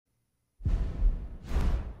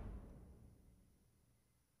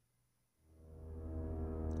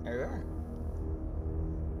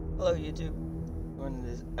Hello YouTube. I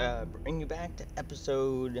wanted to bring you back to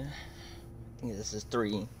episode, I think this is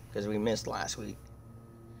 3, because we missed last week.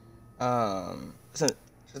 So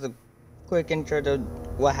just a quick intro to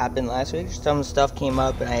what happened last week. Some stuff came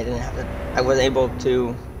up and I was able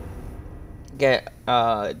to get,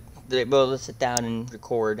 able to sit down and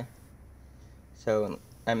record. So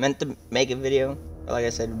I meant to make a video, but like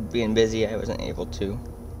I said, being busy, I wasn't able to.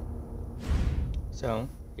 So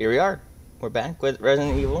here we are. We're back with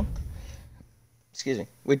Resident Evil. Excuse me.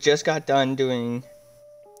 We just got done doing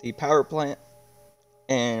the power plant,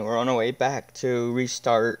 and we're on our way back to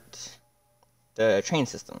restart the train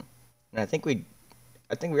system. And I think we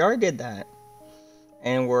already did that.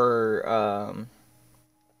 And we're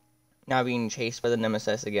now being chased by the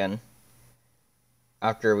Nemesis again.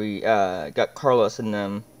 After we got Carlos and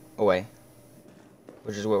them away,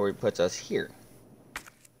 which is where it puts us here.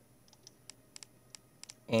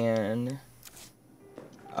 And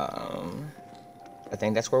I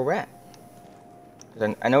think that's where we're at.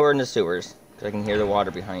 I know we're in the sewers, because I can hear the water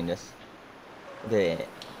behind us. So,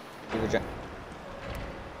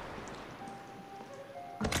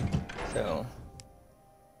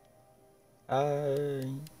 is there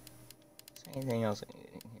anything else I need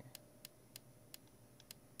in here?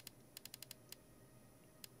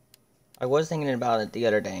 I was thinking about it the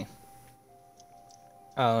other day.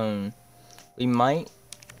 We might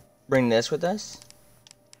bring this with us.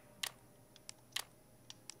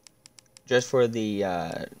 Just for the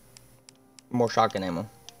more shotgun ammo.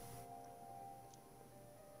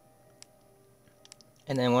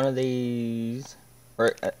 And then one of these,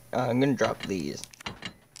 or I'm gonna drop these.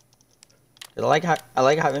 I like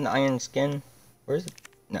having the iron skin. Where's it?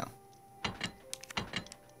 No.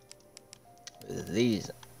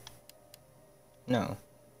 These. No.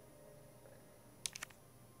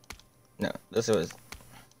 No. This was.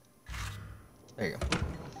 There you go.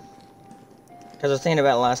 Because I was thinking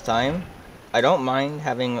about last time. I don't mind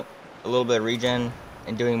having a little bit of regen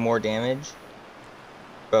and doing more damage,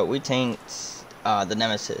 but we tanked the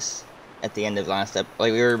Nemesis at the end of last episode.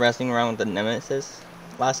 Like, we were messing around with the Nemesis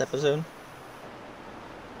last episode.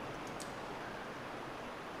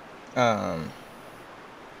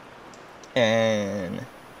 And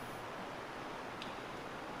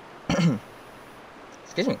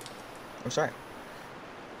excuse me, I'm sorry.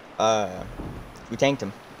 We tanked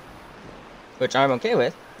him, which I'm okay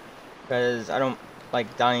with. Because I don't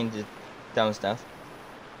like dying to dumb stuff.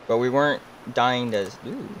 But we weren't dying to... Ooh,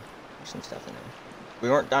 there's some stuff in there. We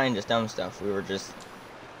weren't dying to dumb stuff. We were just...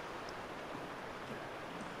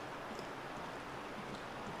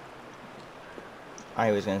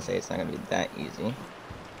 I was going to say it's not going to be that easy.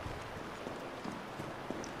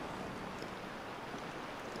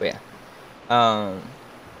 But yeah. I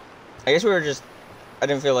guess we were just... I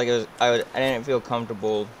didn't feel like it was... I didn't feel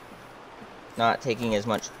comfortable not taking as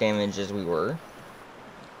much damage as we were.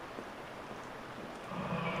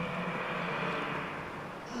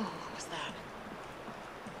 Oh, what was that?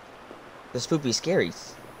 The spoopy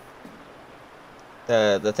scaries.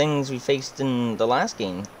 The things we faced in the last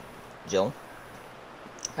game, Jill.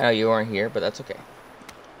 I know you weren't here, but that's okay.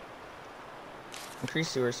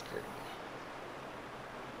 Increased sewer security.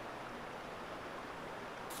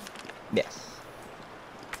 Yes.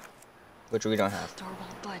 Which we don't have. Door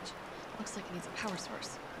won't budge. Looks like it needs a power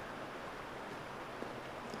source.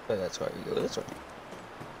 But that's why we go this way.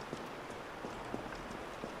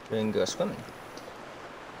 We can go swimming.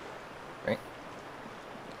 Right?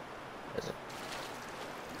 Is it?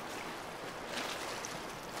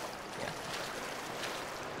 Yeah.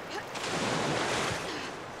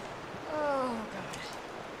 Oh, God.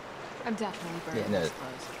 I'm definitely burning these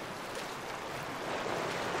clothes.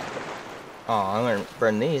 Oh, I'm gonna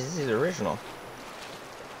burn these. These are original.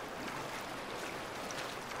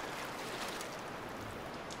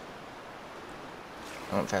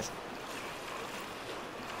 I went fast.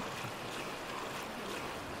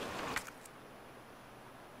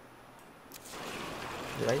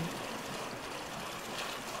 Right?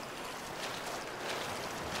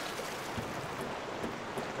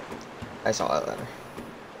 I saw that ladder.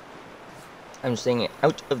 I'm staying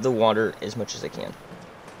out of the water as much as I can.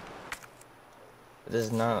 But this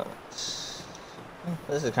is not... This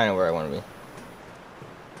is kind of where I want to be.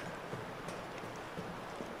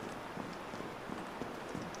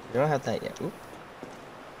 We don't have that yet. Oop.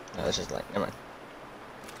 No, that's just light. Never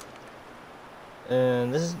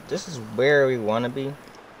mind. This is where we want to be.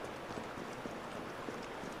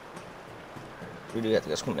 We do have to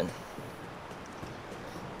go swimming.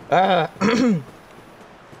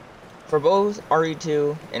 For both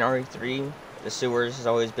RE2 and RE3, the sewers has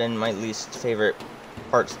always been my least favorite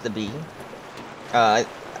parts to be. I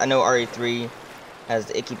I know RE3 has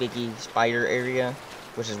the icky picky spider area,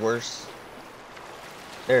 which is worse.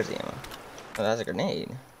 There's the ammo. Oh, that's a grenade.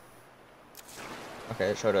 Okay,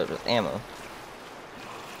 it showed up with ammo.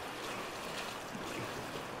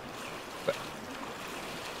 But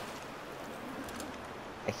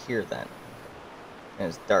I hear that. And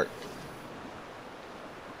it's dark.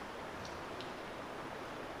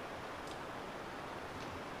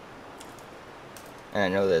 And I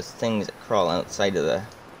know there's things that crawl outside of the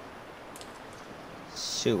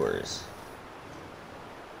sewers.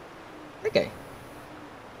 Okay.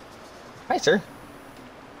 Hi, sir.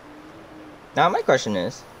 Now, my question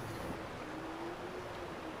is,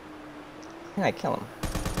 can I kill him?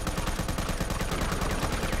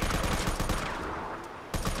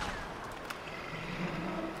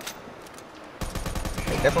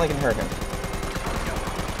 I definitely can hurt him.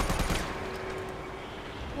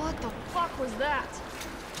 What the fuck was that?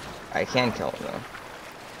 I can kill him, though.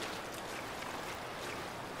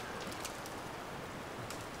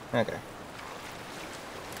 Okay.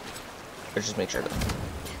 Let's just make sure that.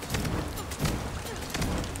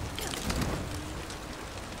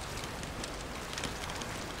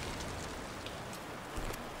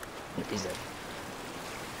 He's dead.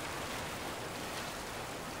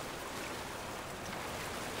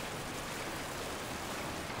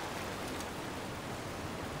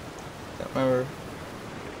 Don't remember.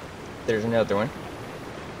 There's another one.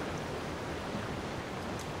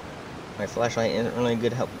 My flashlight isn't really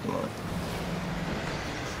good help at the moment.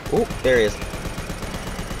 Oh, there he is.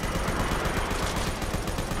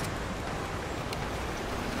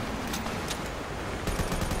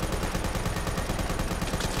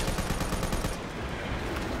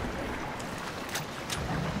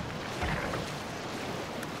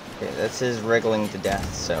 Okay, that's his wriggling to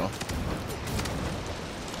death, so.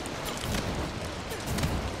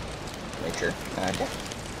 Make sure. Okay.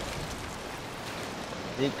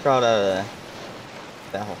 He crawled out of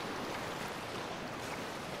that hole.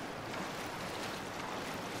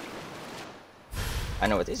 I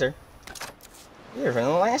know what these are. These are from the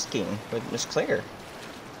last game with Miss Claire.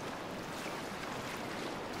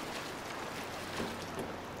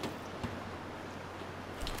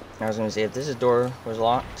 I was gonna say if this door was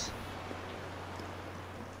locked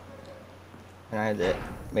and I had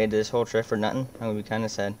made this whole trip for nothing, I would be kind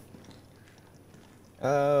of sad.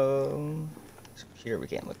 This computer we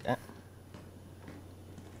can't look at.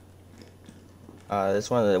 That's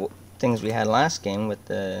one of the things we had last game with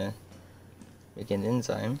the weekend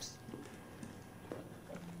enzymes.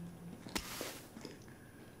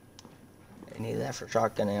 I need that for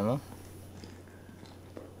shotgun ammo.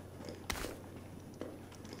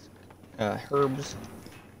 Herbs.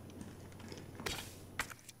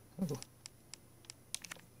 Ooh.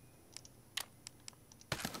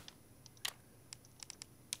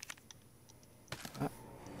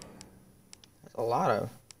 That's a lot of.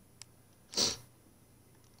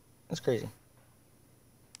 That's crazy.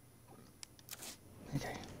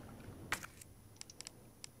 Okay.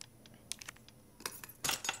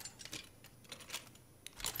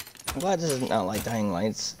 I'm glad this is not like Dying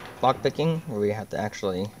Light's lockpicking, where we have to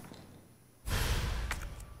actually.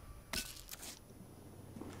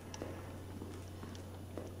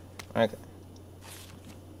 Okay.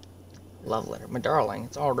 Love letter. My darling,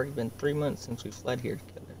 it's already been 3 months since we fled here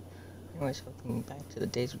together. Anyways, looking back to the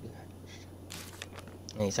days we had.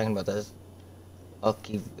 And he's talking about those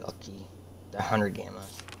Ucky, the 100 gamma.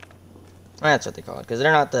 That's what they call it, because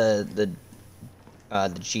they're not the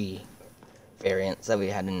G variants that we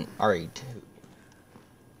had in RE2.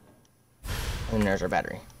 And there's our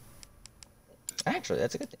battery. Actually,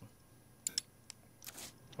 that's a good thing.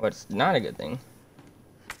 What's not a good thing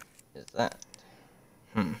is that.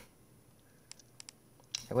 I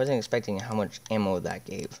wasn't expecting how much ammo that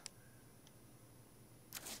gave.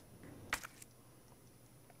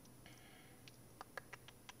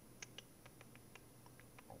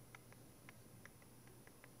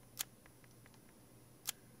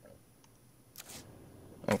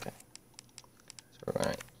 Okay. So we're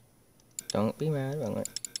gonna. Don't be mad about it.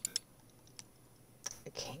 I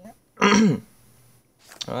can't.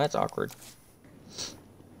 Oh, that's awkward.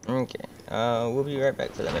 Okay. We'll be right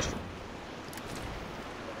back for the mission.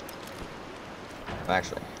 Oh,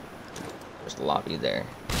 actually, there's the lobby there.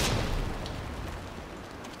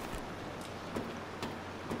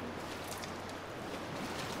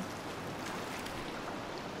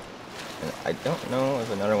 And I don't know if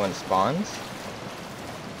another one spawns.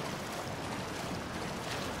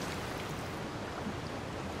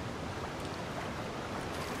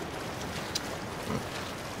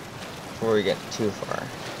 Before we get too far.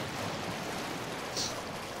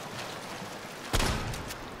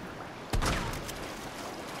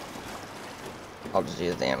 just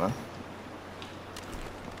use the ammo.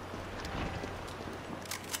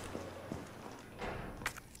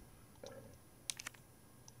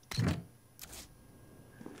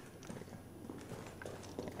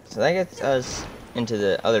 So that gets us into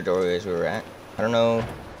the other doorways we were at. I don't know.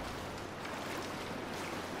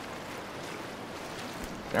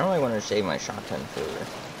 I don't really want to save my shotgun for this.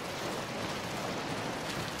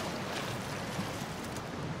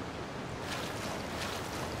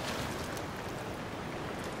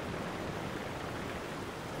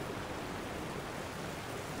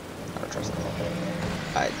 I don't trust them.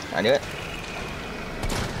 I do it.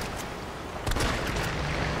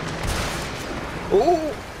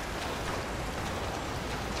 Ooh!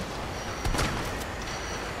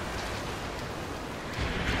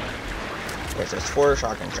 Okay, so it's 4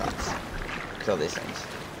 shotgun shots. Kill these things.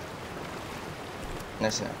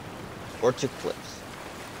 Nice enough. Or 2 clips.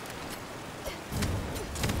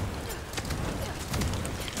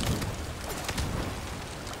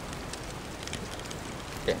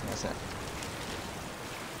 Okay, nice enough.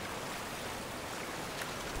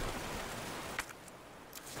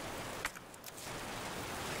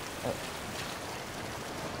 Oh.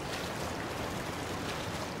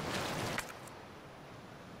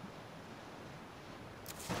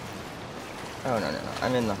 Oh, no.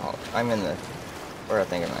 I'm in the hall. I'm in the... where I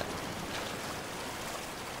think I'm at.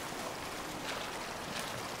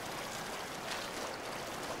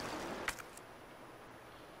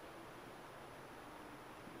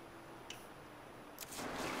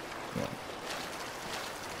 No.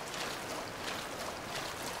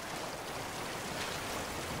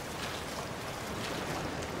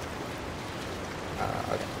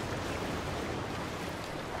 Okay.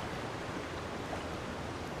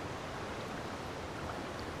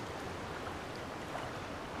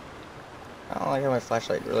 I don't like how my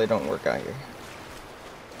flashlight really don't work out here.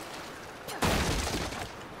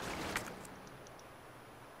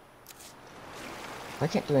 I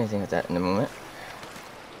can't do anything with that in the moment.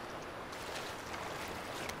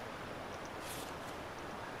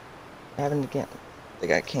 What happened again? They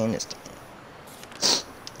got Kane this time.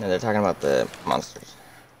 No, they're talking about the monsters.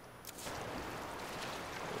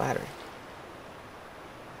 Ladder.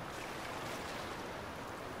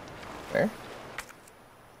 Where?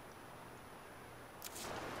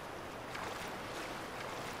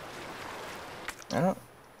 I don't...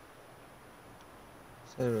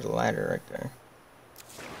 So there was a ladder right there.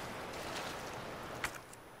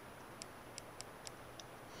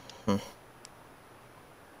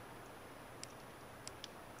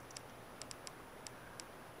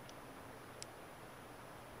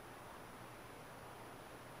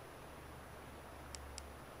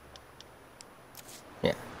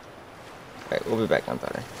 Yeah. Alright, we'll be back on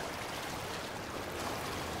powder.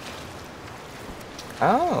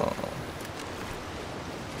 Oh.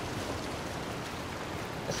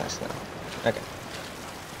 That's nice to know. Okay.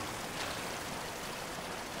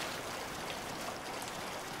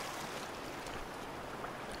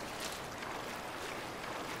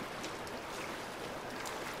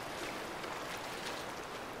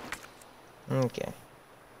 Okay.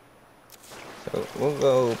 So we'll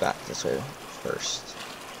go back this way first.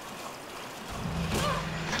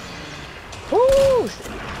 Woo!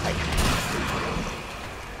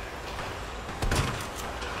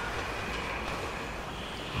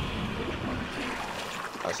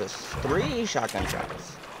 Oh, so it's 3 shotgun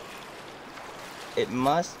shots. It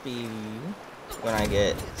must be when I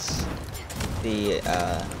get the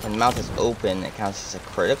when the mouth is open, it counts as a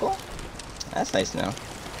critical. That's nice to know.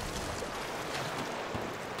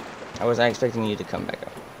 I was not expecting you to come back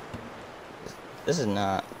up. This is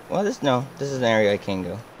not... well, this is an area I can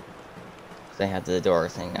go. They have the door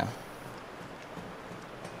thing now.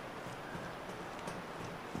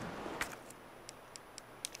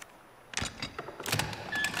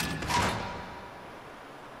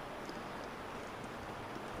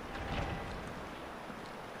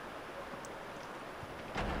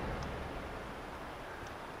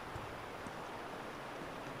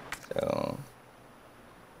 So...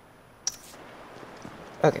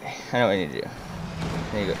 okay, I know what I need to do.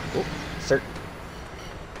 I need to go... ooh, cert.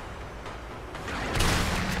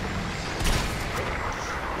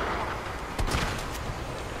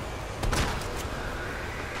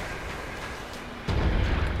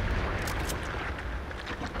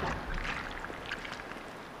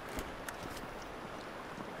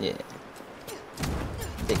 Yeah.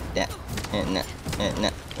 Take that. And that. And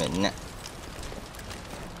that. And that.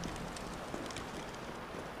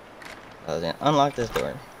 So then unlock this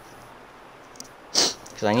door.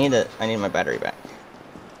 Because I need my battery back.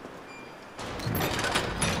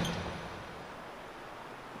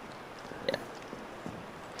 Yeah.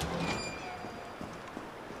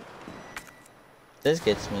 This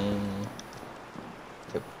gets me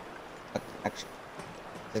to... Actually,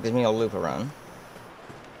 this gives me a loop around.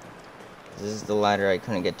 This is the ladder I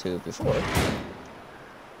couldn't get to before.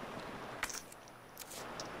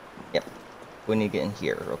 Yep. We need to get in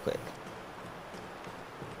here real quick.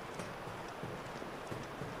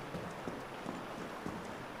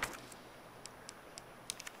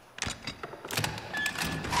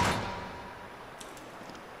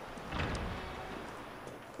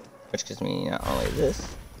 Which gives me not only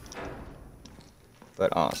this,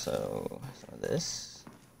 but also some of this.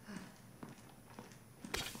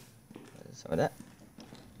 Some of that.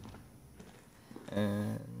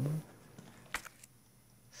 And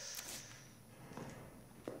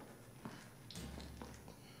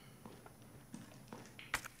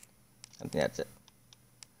I think that's it.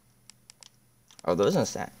 Oh, there isn't a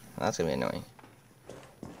stat. That's gonna be annoying.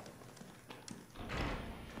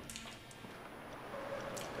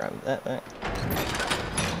 Grab that back.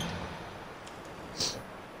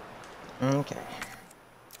 Okay.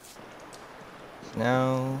 So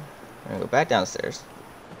now we're gonna go back downstairs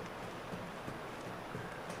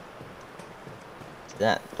to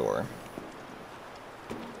that door.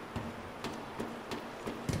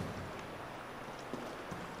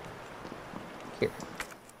 Here.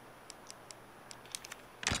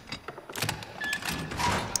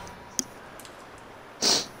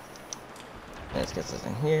 Let's get this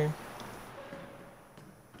in here.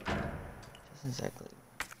 Just exactly.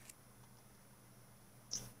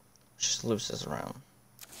 Just loops this around.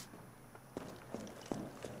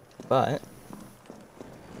 But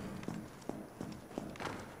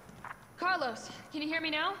Carlos, can you hear me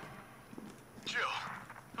now? Jill!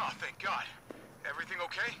 Oh, thank God. Everything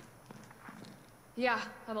okay? Yeah,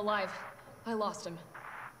 I'm alive. I lost him.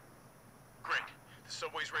 Great. The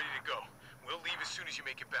subway's ready to go. We'll leave as soon as you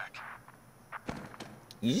make it back.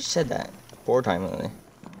 you just said that 4 times lately.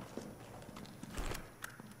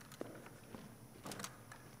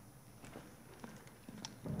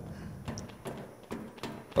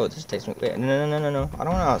 Oh, this takes me. Wait, no. I don't want to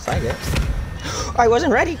outside yet. I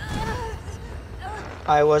wasn't ready.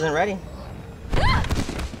 I wasn't ready.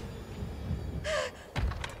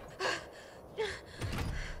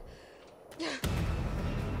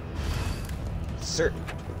 Sir.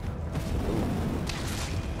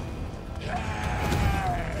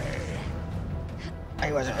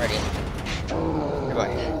 I wasn't ready. Goodbye.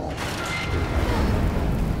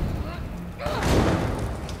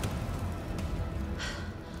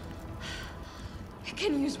 It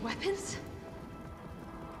can use weapons?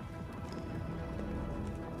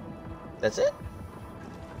 That's it?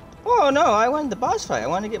 Oh no, I wanted the boss fight. I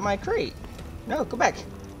wanted to get my crate. No, go back.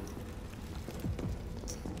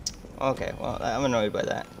 Okay, well, I'm annoyed by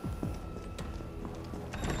that.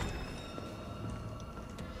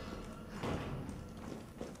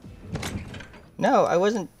 No, I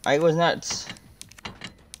wasn't. I was not.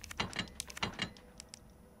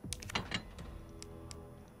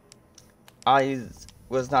 I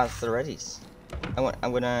was not the readies.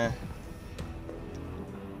 I'm gonna.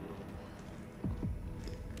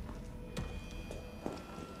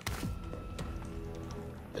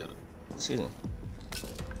 Excuse me.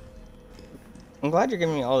 I'm glad you're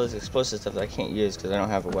giving me all this explosive stuff that I can't use because I don't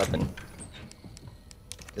have a weapon.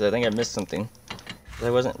 Because I think I missed something. Because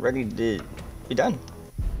I wasn't ready to be done.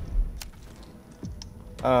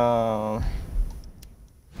 I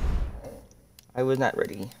was not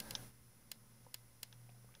ready.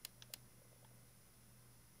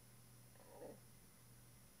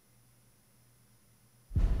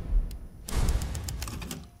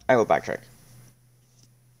 I will backtrack.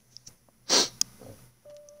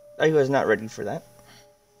 I was not ready for that.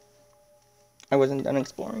 I wasn't done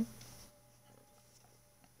exploring.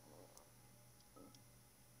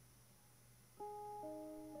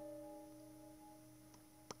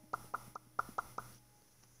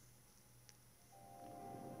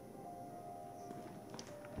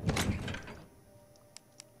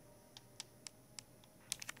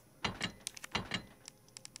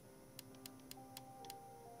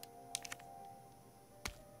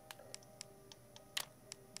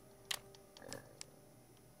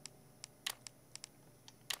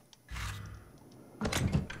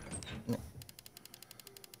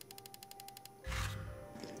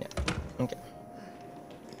 Okay.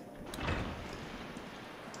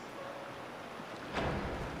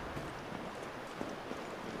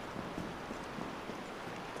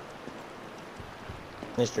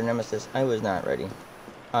 Mr. Nemesis, I was not ready.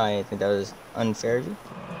 I think that was unfair of you.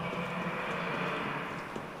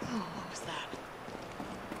 Oh, what was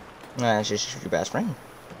that? I should shoot your best friend.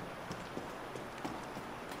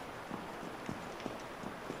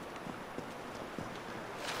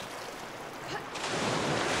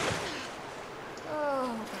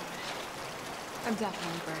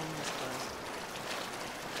 definitely burning this clothes.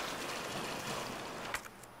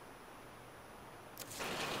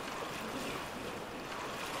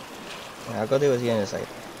 Yeah, I'll go do what's the end of the site.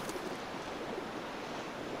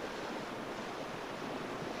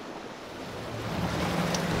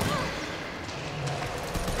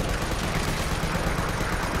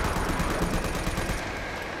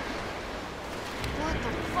 What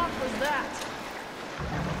the fuck was that?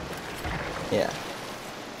 Yeah.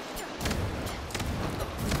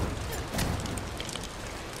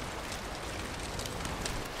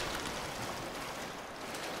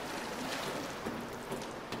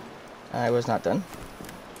 I was not done.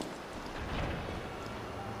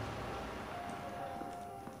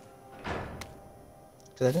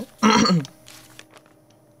 Cause I didn't.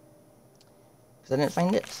 Cause I didn't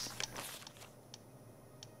find it.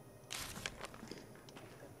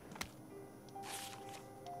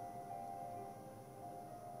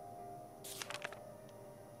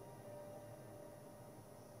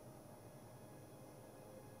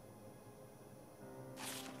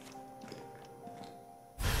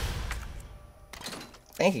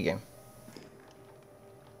 Thank you, game.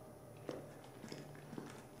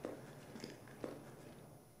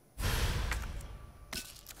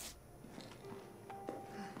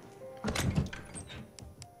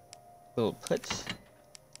 We'll put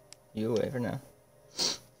you away for now.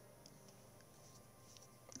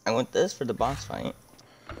 I want this for the boss fight.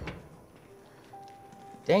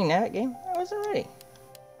 Dang that game, I wasn't ready.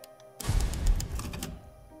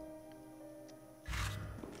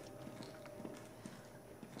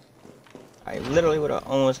 I literally would have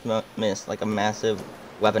almost missed like a massive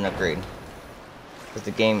weapon upgrade. Because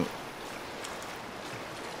the game,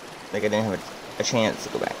 like I didn't have a chance to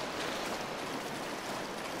go back.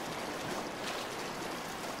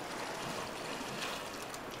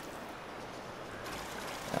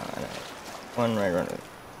 No. One right runner.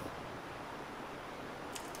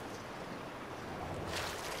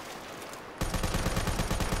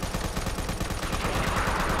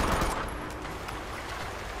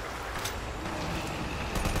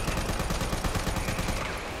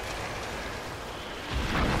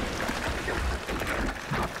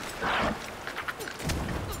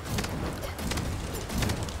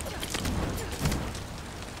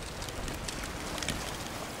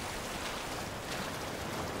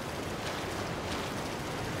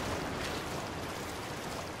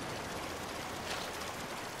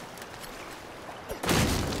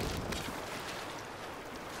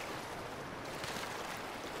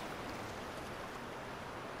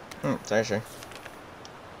 Sorry, sure.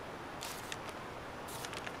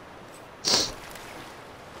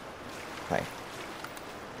 Bye.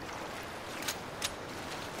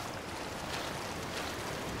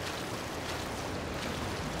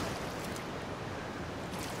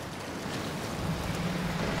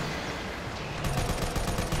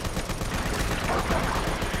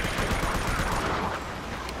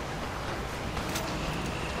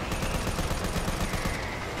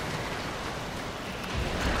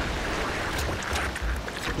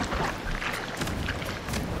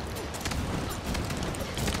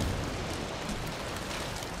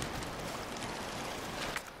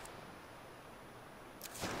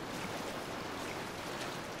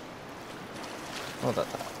 Hold on.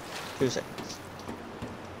 2 seconds.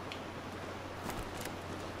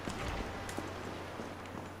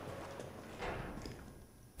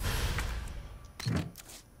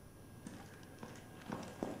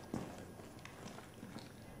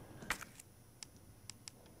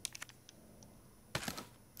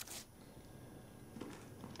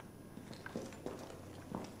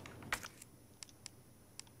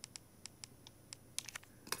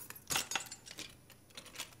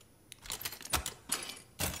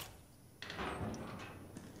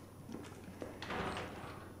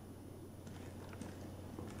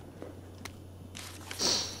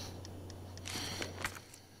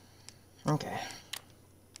 Okay.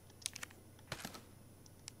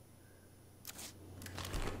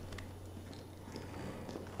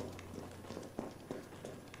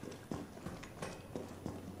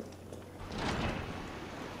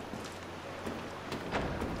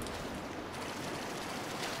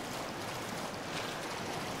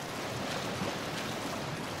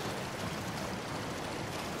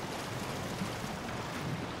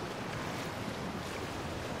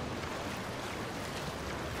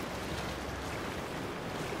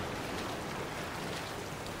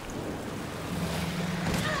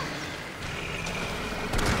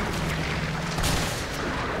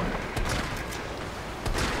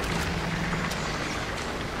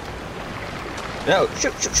 No,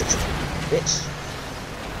 shoot, bitch.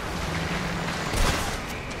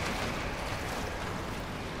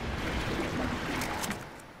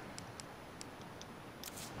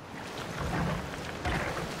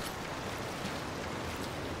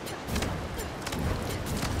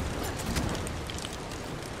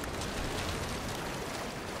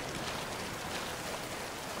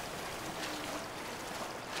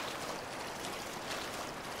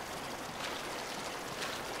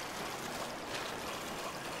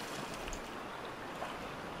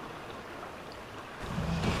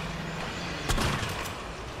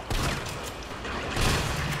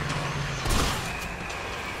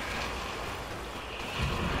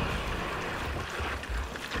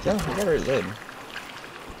 Yo, you gotta reload.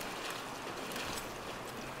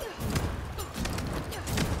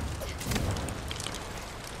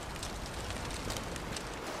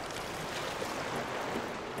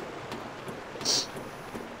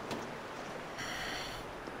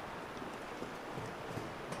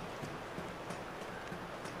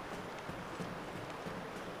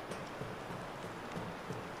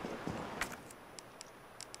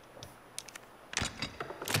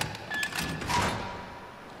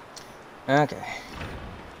 Okay.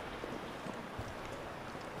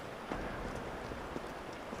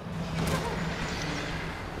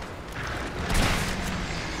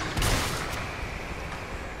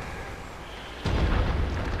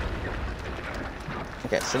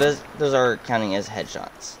 Okay, so those are counting as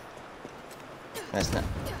headshots. That's not.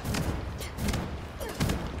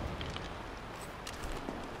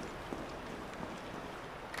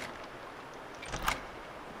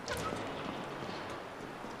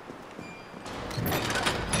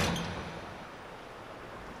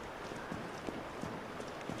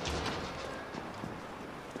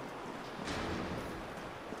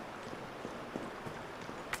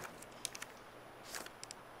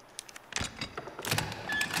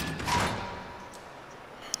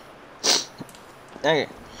 Okay.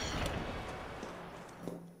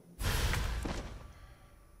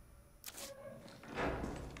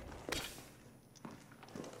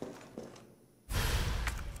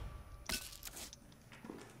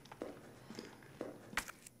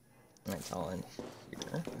 That's all in here.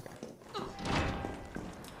 Okay.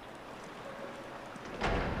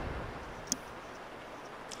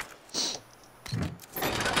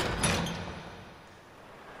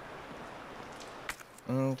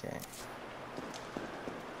 Okay.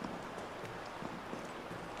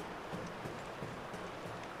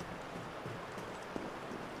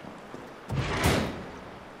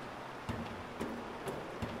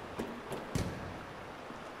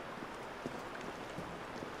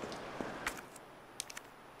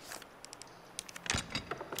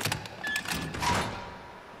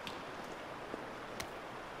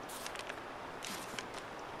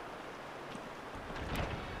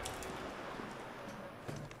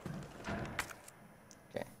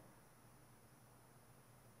 Okay.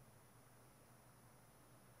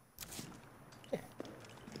 Yeah.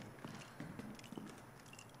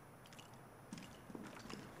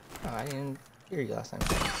 Oh, I didn't hear you last time.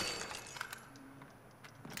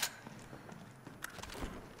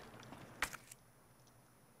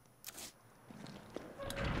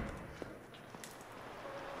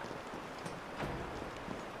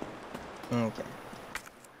 Okay.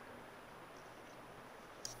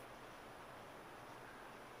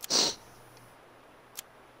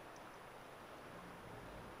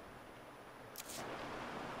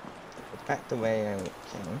 Back the way I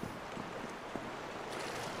came.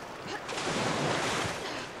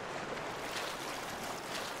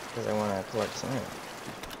 Because I want to collect some ammo.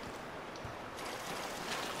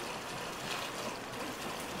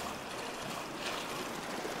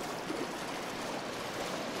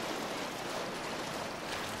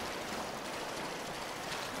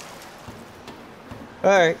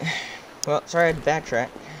 Alright. Well, sorry I had to backtrack.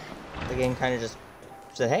 The game kind of just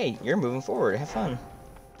said, hey, you're moving forward. Have fun.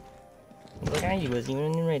 Like I wasn't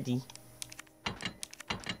even ready.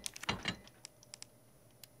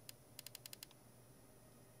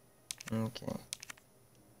 Okay.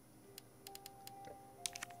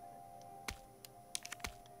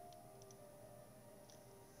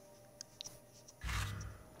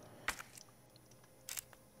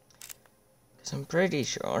 Because I'm pretty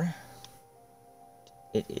sure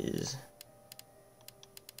it is.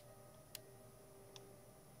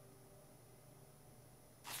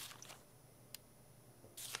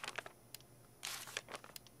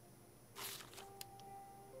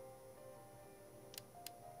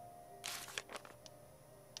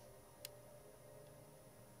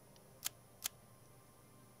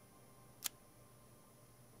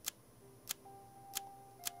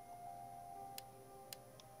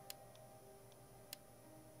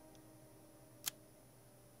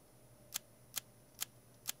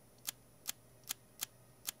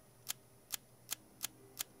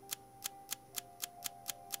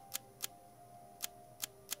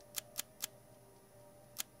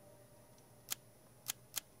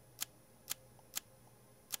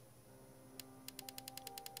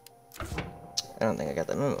 I don't think I got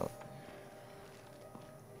the memo.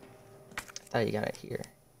 I thought you got it here.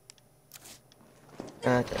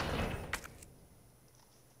 Okay.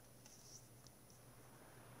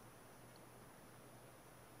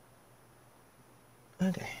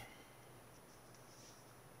 Okay.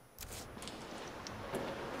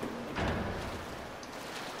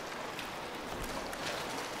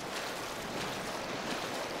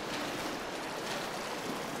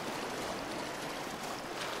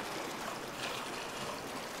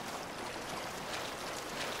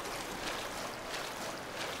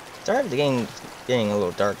 Sorry if the game's getting a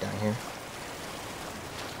little dark down here.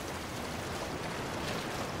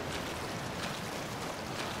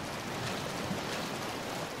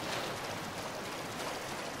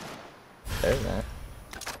 There's that.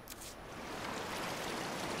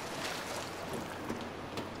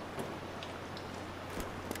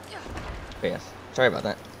 But yes, sorry about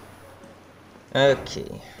that.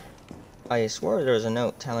 Okay. I swore there was a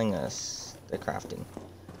note telling us the crafting.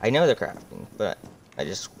 I know the crafting, but I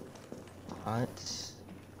just... What? This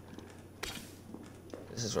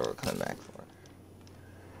is what we're coming back for.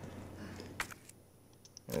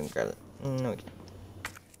 We can grab it. No, we can't.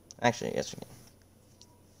 Actually, yes, we can.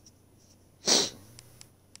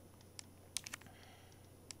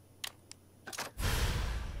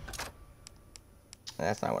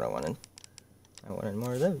 That's not what I wanted. I wanted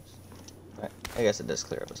more of those. Right, I guess it does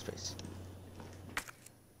clear up a space.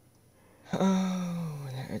 Oh,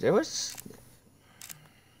 there was...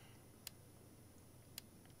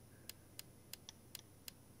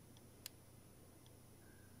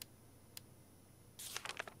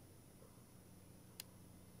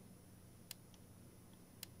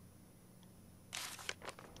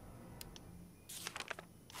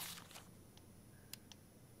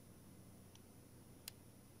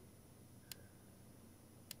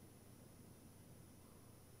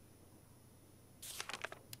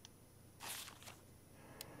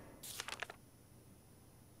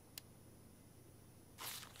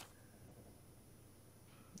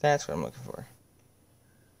 That's what I'm looking for.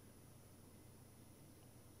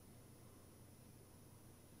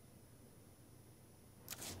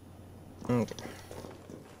 Okay.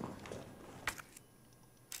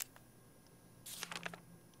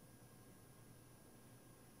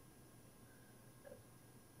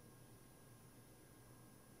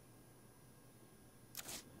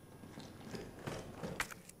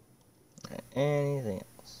 Alright, anything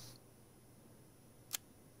else?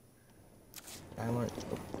 I want...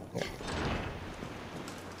 Oh, okay.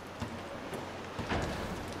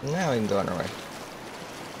 Now we can go on our way.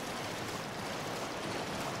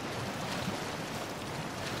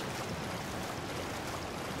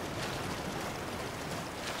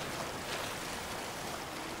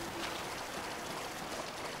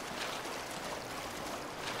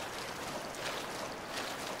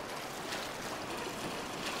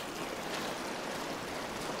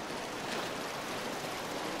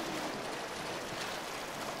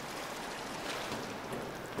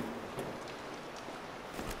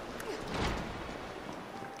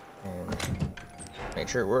 Make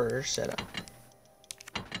sure we're set up.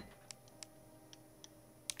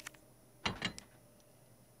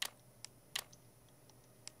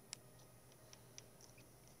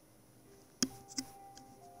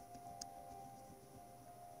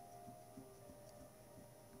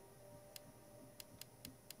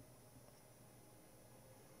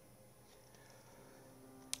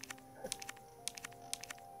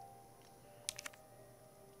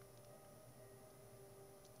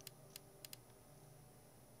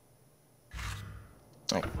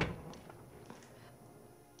 Right.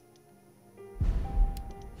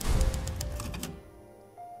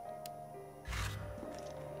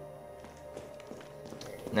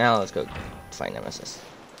 Now let's go fight Nemesis.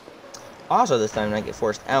 Also, this time I get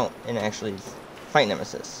forced out and actually fight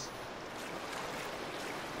Nemesis.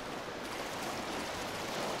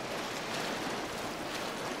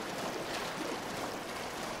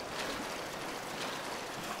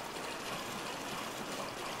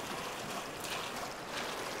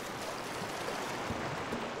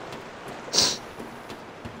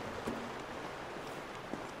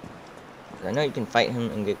 I know you can fight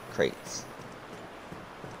him and get crates.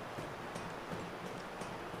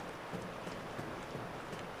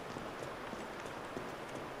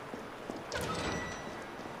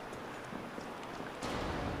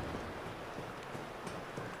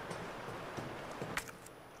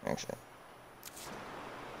 Actually.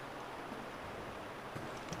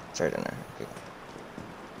 It's right in there. Okay.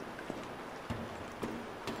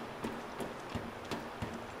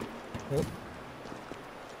 Oop.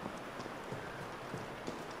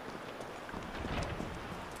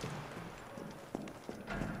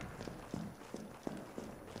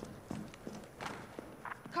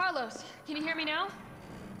 Carlos, can you hear me now?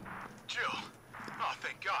 Jill. Oh,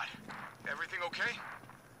 thank God. Everything okay?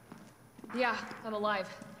 Yeah, I'm alive.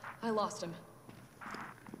 I lost him.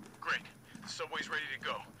 Great. The subway's ready to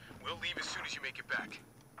go. We'll leave as soon as you make it back.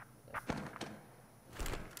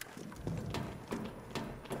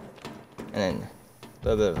 And then a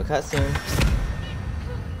little bit of a cutscene.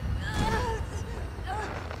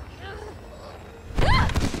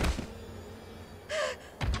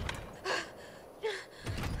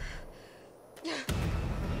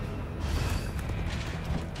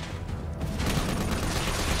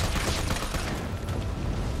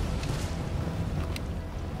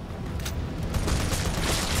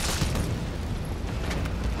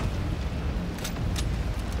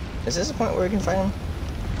 Is this a point where we can fight him?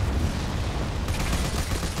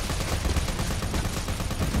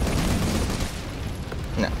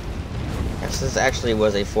 No. Guess this actually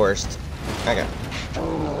was a forced. Okay.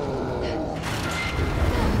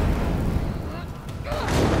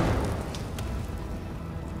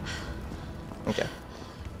 Okay.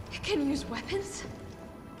 It can use weapons?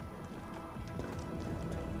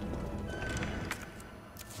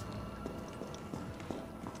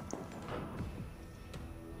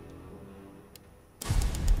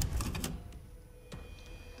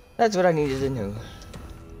 That's what I needed to know.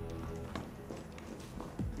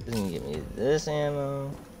 Doesn't give me this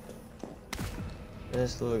ammo.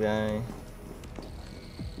 This little guy.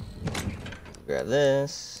 Grab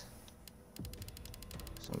this.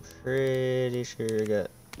 So I'm pretty sure I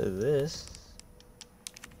got this.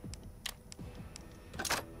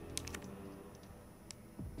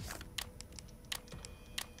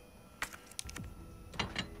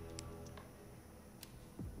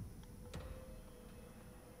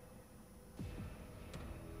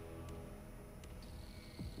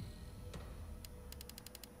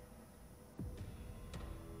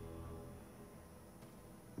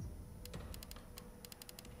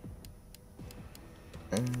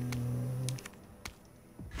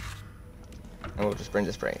 And we'll just bring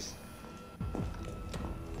the sprays.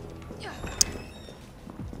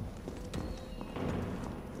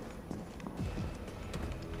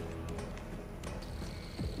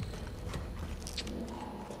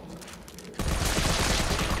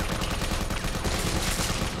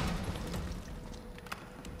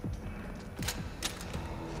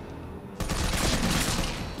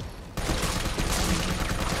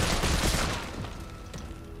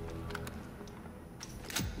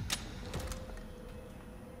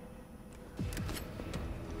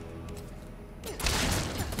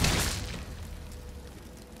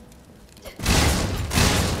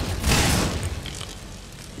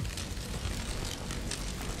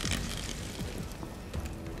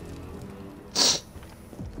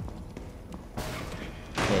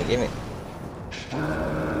 Yeah, give me.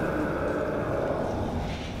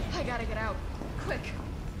 I gotta get out. Quick.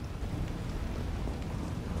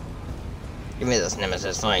 Give me this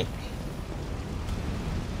nemesis fight.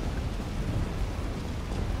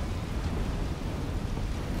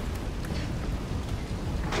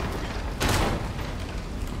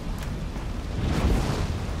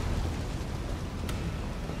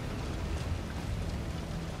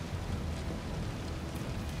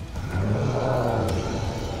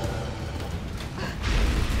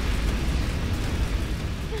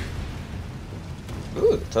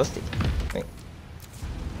 Ooh, toasty. Wait.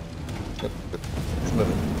 Nope, nope. It's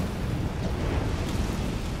moving.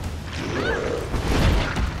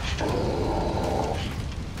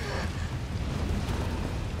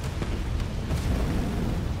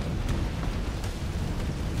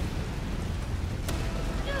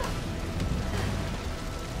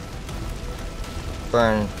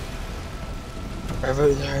 Burn.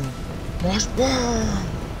 Everything must burn.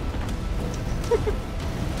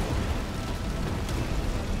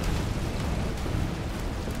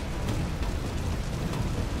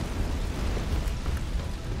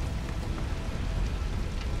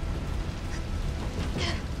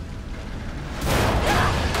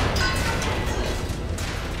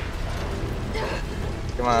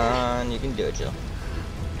 Come on, you can do it, Jill.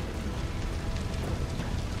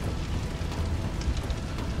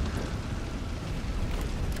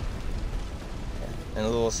 And a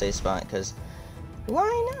little safe spot, because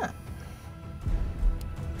why not?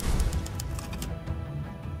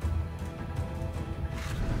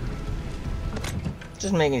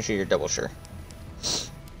 Just making sure you're double sure.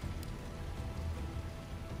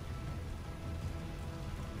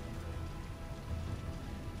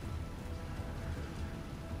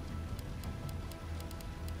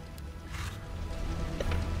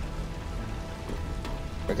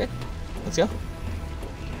 We're good. Let's go.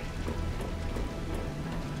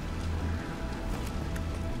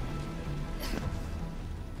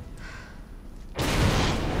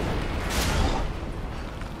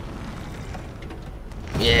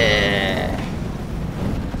 Yeah.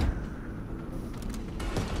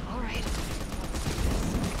 All right.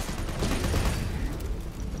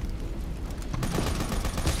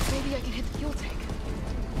 Maybe I can hit the fuel tank.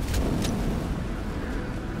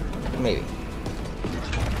 Maybe.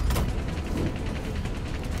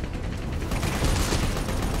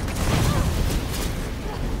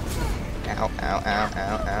 Ow, ow, ow,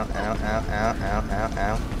 ow, ow, ow, ow, ow, ow, ow,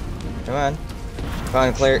 ow. Come on. Come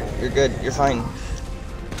on, Claire. You're good. You're fine.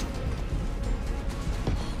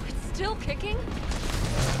 It's still kicking?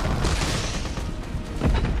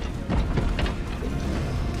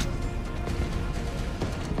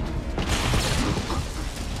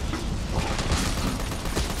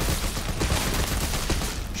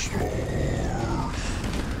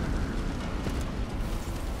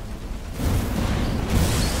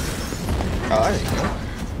 Oh, that's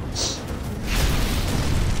easy.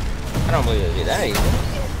 I don't believe it'd be that easy.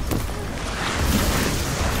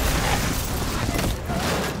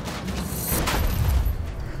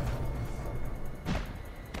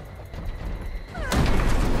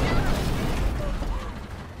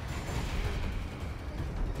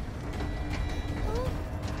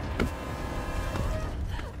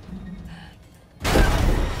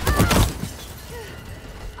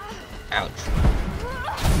 Ouch.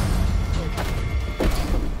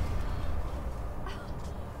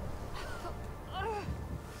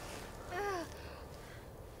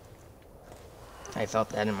 I felt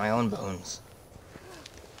that in my own bones.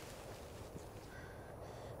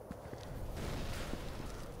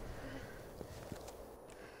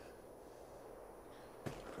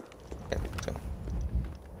 Okay, let's go.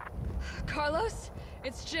 Carlos,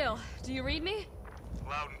 it's Jill. Do you read me?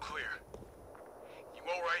 Loud and clear. You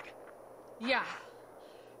alright? Yeah.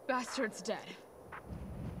 Bastard's dead.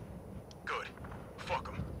 Good.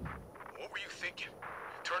 Fuck him. What were you thinking?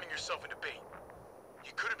 Turning yourself into bait.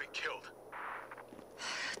 You could have been killed.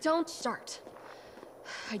 Don't start.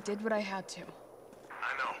 I did what I had to.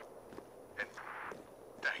 I know. And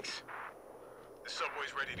thanks. The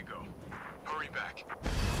subway's ready to go. Hurry back.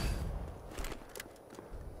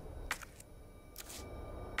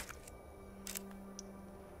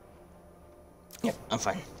 Yep, I'm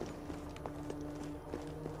fine.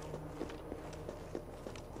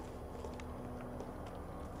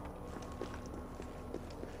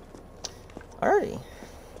 Alrighty.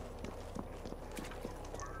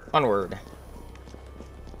 Onward.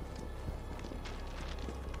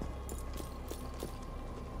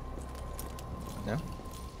 No?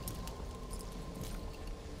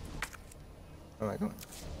 Where am I going?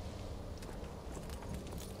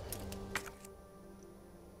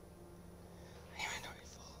 Inventory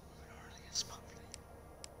full. I don't really get a spot for that.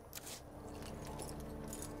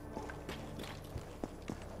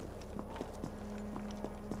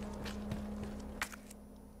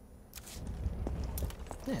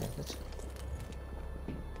 Yeah, that's...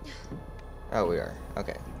 Oh, we are.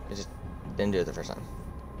 Okay. I just didn't do it the first time.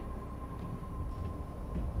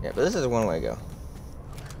 Yeah, but this is one way to go.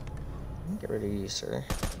 Get rid of you, sir.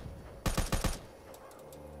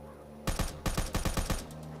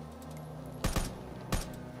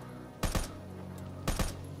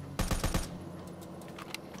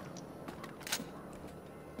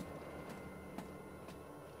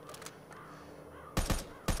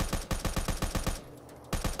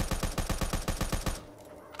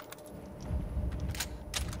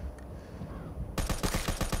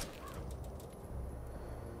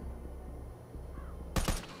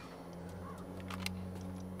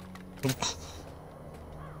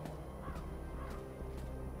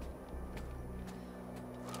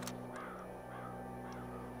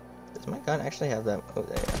 Does my gun actually have that? Oh,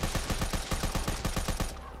 there you go.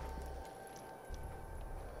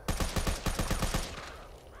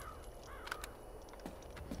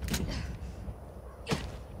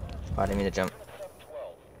 Oh, I didn't mean to jump.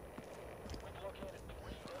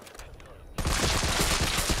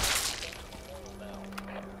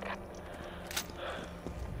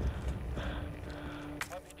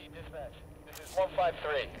 RPD dispatch. This is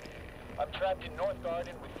 153. I'm trapped in North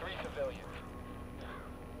Garden with 3 civilians.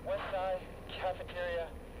 West side, cafeteria.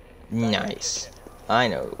 Nice. I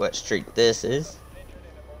know what street this is.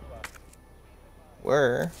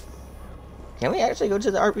 Where? Can we actually go to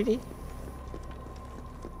the RPD?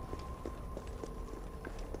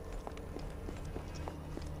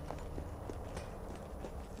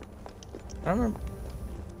 I don't remember.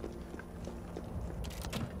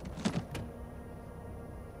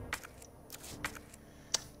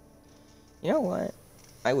 You know what?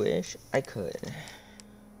 I wish I could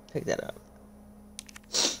pick that up.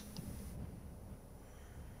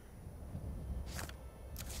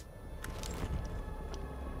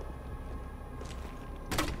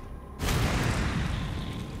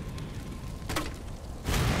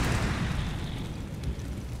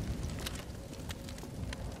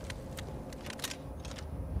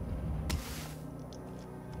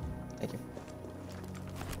 Thank you.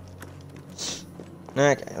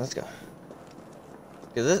 Okay, let's go.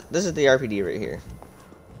 Because this is the RPD right here.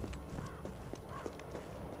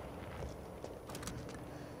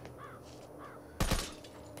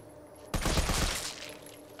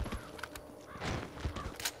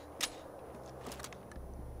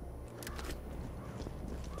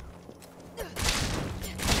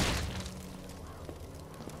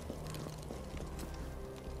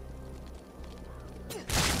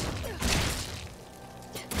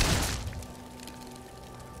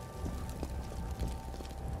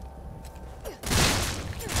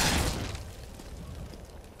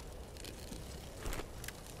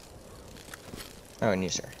 Oh, and you,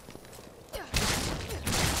 sir.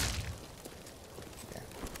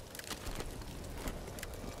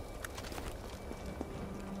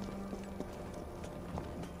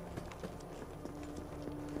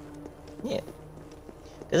 Yeah.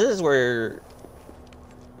 This is where...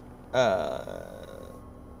 Oh,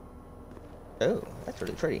 that's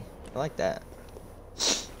really pretty. I like that.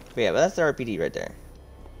 But yeah, but that's the RPD right there.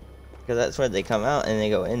 Because that's where they come out and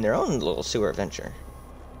they go in their own little sewer adventure.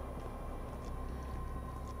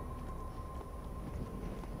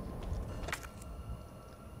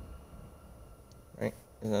 Right,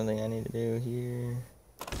 there's nothing I need to do here.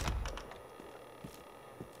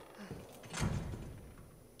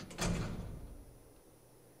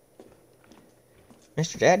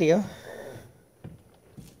 Mr. Daddy-O.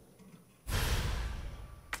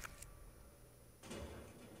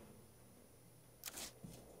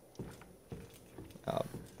 Oh,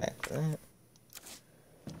 back for that.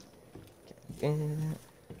 Okay.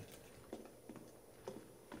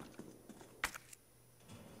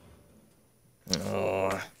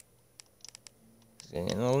 Oh, it's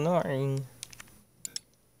getting a little annoying.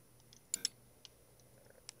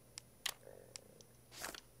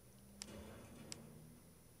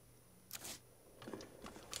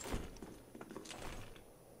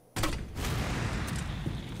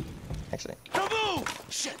 Actually,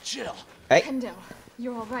 Kaboom! Shit, Jill. hey, Hendo,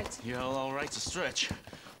 you're all right. Yeah, all right to stretch.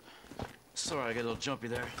 Sorry, I got a little jumpy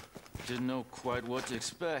there. Didn't know quite what to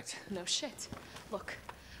expect. No shit. Look,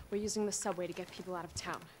 we're using the subway to get people out of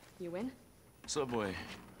town. You in? Subway.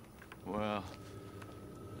 Well,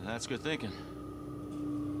 that's good thinking.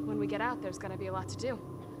 When we get out, there's gonna be a lot to do.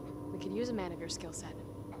 We could use a man of your skill set.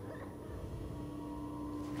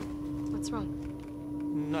 What's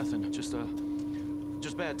wrong? Nothing. Just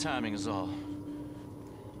bad timing is all.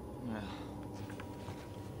 Yeah.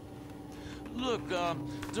 Look,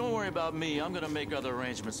 don't worry about me. I'm gonna make other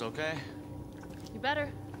arrangements, okay? You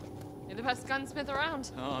better. You're the best gunsmith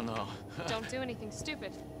around. Oh, no. Don't do anything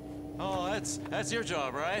stupid. Oh, that's your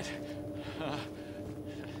job, right?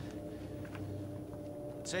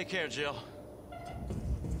 Take care, Jill.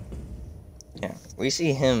 yeah, we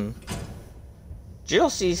see him. Jill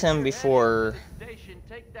sees him before. Station,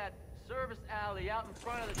 take that service alley out in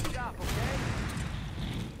front of the shop, okay?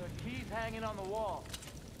 The key's hanging on the wall.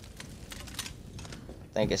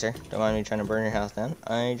 Thank you, sir. Don't mind me trying to burn your house down.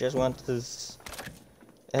 I just want this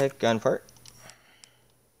gun part.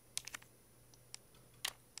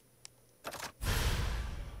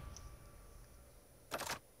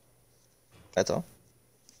 That's all.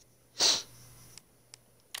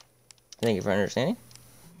 Thank you for understanding.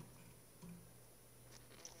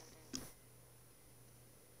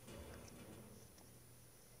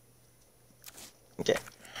 Okay.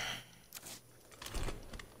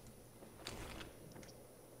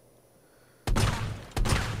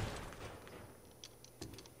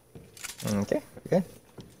 Okay, we're good.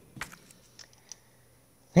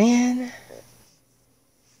 Man,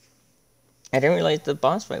 I didn't realize the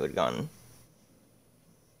boss fight would have gone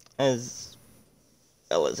as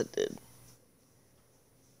well as it did.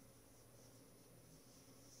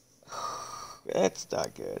 That's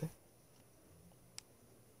not good.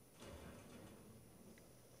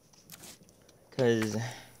 Cause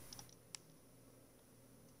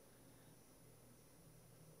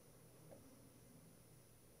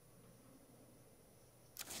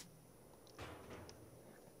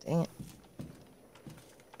dang it.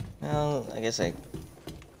 Well, I guess I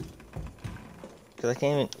cause I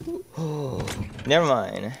can't even. Oh, never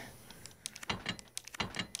mind.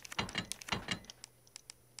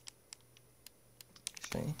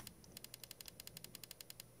 Actually.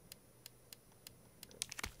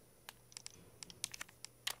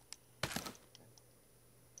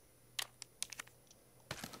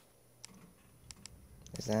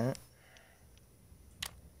 Is that?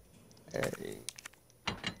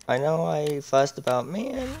 I know I fussed about,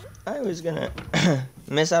 man, I was gonna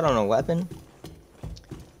miss out on a weapon.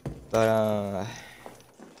 But,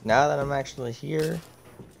 now that I'm actually here,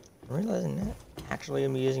 I'm realizing that actually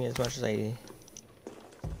I'm using it as much as I think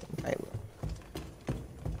I will.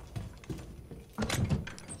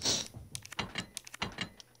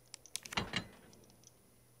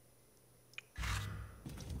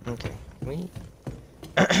 Okay, can we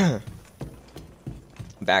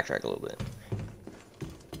backtrack a little bit?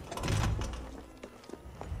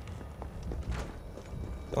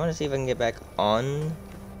 I want to see if I can get back on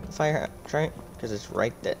the fire hydrant, because it's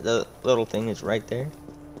right there. The little thing is right there.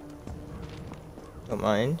 Don't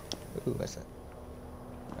mind. Ooh, what's that?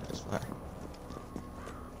 Oh, just fire.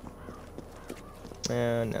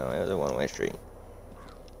 No, it was a one-way street.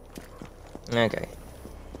 Okay.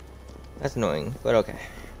 That's annoying, but okay.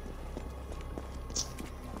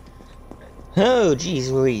 Oh,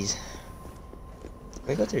 jeez Louise. Let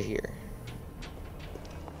me go through here.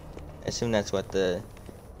 I assume that's what the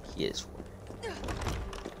key is for.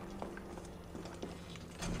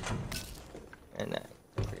 And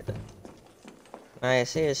don't forget that. When I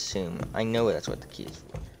say assume, I know that's what the key is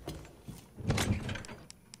for.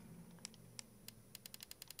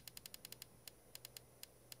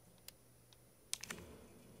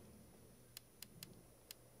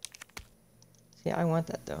 See, I want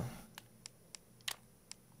that though.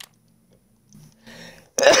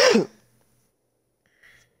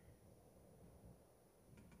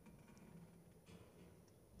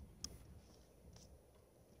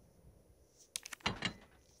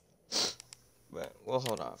 But we'll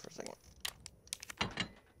hold off for a second.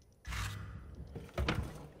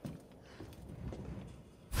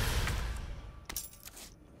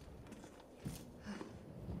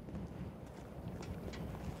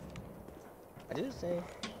 I do say.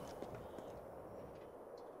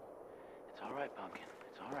 It's all right, Pumpkin.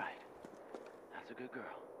 It's all right. That's a good girl.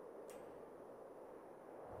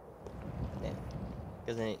 Yeah.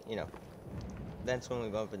 Because then, you know, that's when we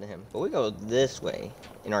bump into him. But we go this way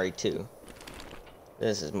in RE2.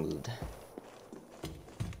 This is moved.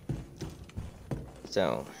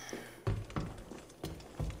 So.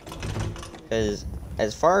 Because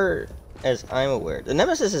as far as I'm aware, the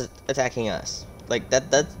Nemesis is attacking us. Like,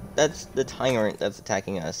 that's the tyrant that's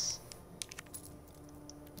attacking us.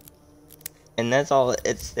 And that's all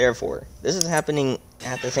it's there for. This is happening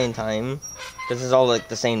at the same time. This is all like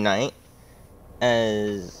the same night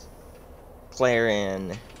as Claire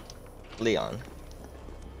and Leon.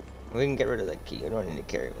 We can get rid of that key. We don't need to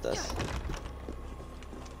carry it with us.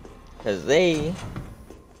 Because they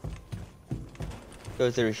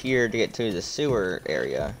go through here to get to the sewer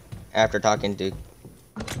area after talking to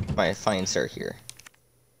my fine sir here.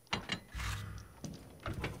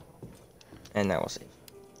 And now we'll save.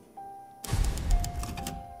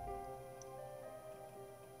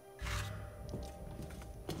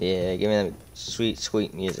 Yeah, give me that sweet,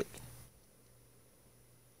 sweet music.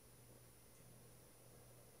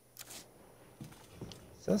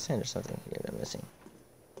 Still saying there's something here that I'm missing.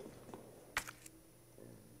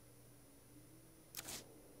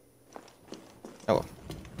 Oh well.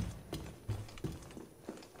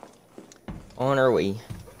 On our way.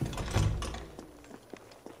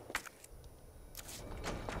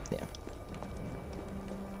 Yeah.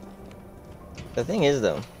 The thing is,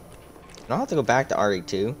 though, I'll have to go back to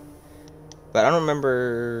RE2, but I don't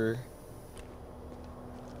remember.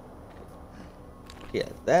 Yeah,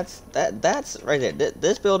 that's right there.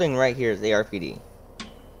 This building right here is the RPD.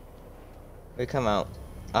 We come out.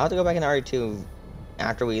 I'll have to go back in RE2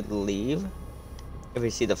 after we leave if we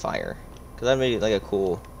see the fire, because that'd be like a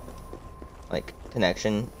cool, like,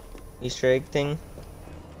 connection Easter egg thing.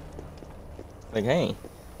 Like, hey,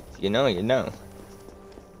 if you know, you know.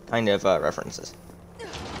 Kind of references.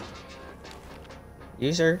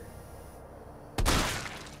 You, sir?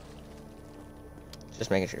 Just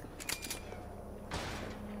making sure.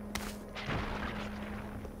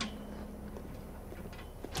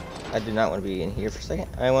 I do not want to be in here for a second.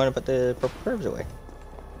 I want to put the purple curbs away.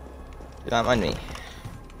 Do not mind me.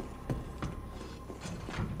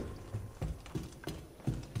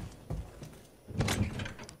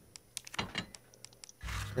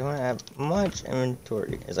 I want to have much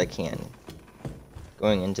inventory as I can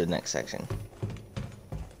going into the next section.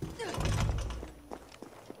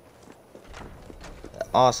 That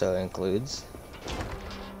also includes.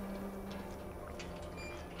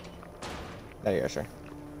 There you are, sir.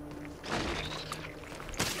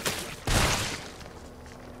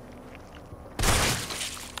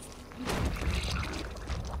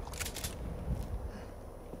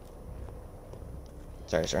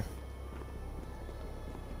 Sorry, sir.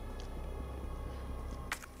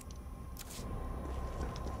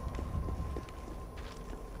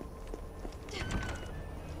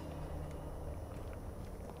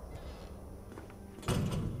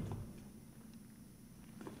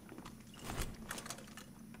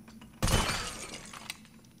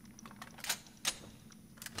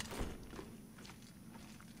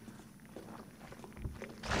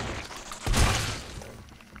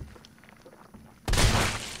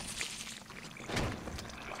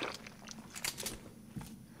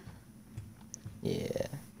 Yeah.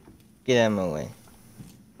 Get out of my way.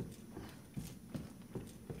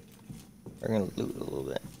 We're gonna loot a little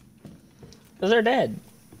bit. Because they're dead.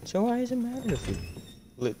 So why does it matter if we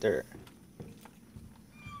loot their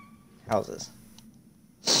houses?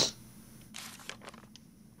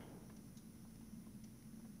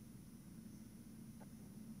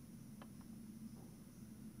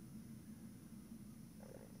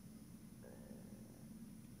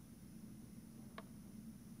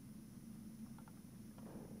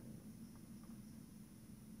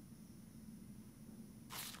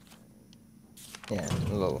 Yeah,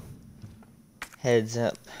 a little heads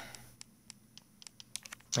up.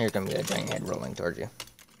 Here's gonna be a giant head rolling towards you.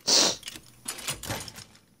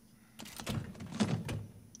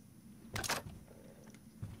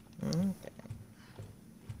 Okay.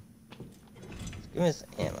 Let's give me this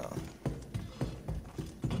ammo.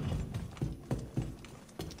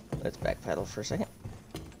 Let's backpedal for a second.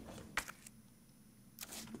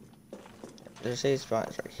 There's a safe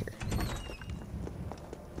spot right here.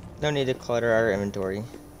 No need to clutter our inventory.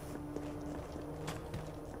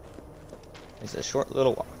 It's a short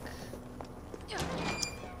little walk.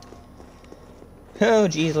 Oh,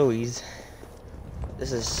 geez Louise.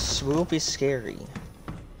 This is swoopy scary.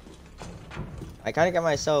 I kind of got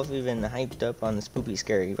myself even hyped up on the spoopy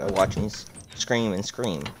scary by watching Scream and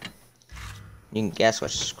Scream. You can guess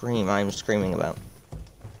what Scream I'm screaming about.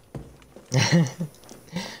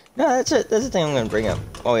 No, that's it. That's the thing I'm going to bring up.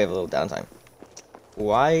 Oh, we have a little downtime.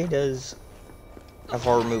 Why does have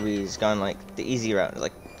horror movies gone like the easy route?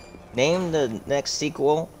 Like, name the next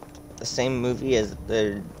sequel the same movie as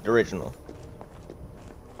the original.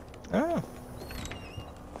 I don't know.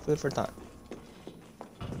 Food for thought.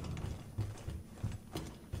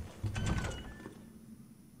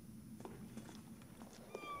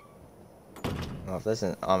 Oh, if this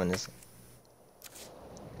isn't ominous.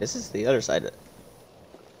 This is the other side of it.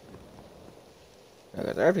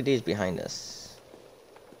 Okay, the RPD is behind us.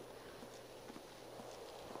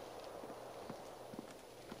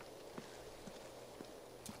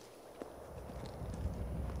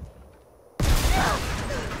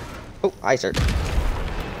 Oh, hi, sir.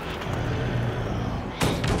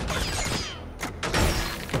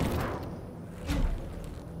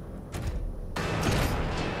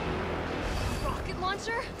 Rocket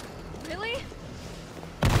launcher? Really?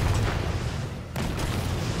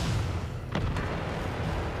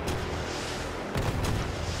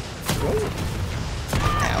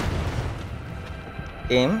 Ow.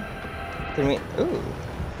 Game? Can we? Ooh.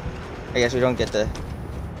 I guess we don't get the.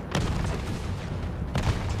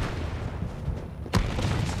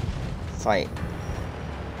 Fight.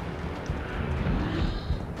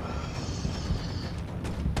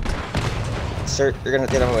 Sir, you're gonna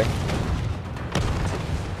get out of the way.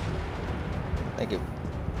 Thank you.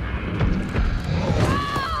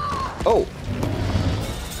 Oh!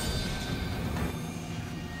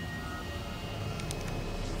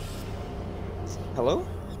 Hello?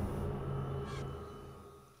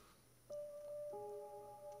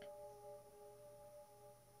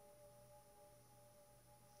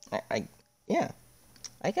 Yeah.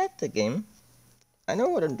 I got the game. I know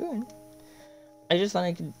what I'm doing. I just thought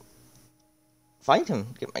I could fight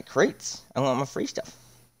him, get my crates. I want my free stuff.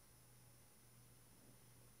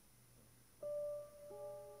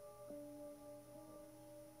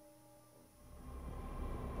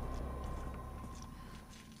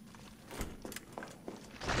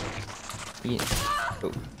 Yeah.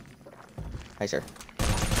 Oh. Hi, sir.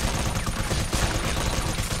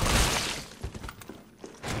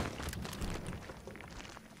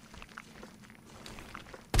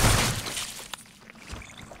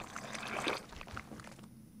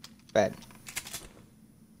 Bad.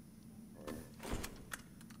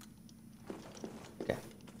 Okay.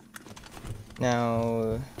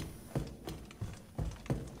 Now,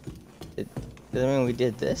 does that mean we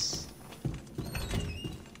did this?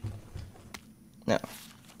 No.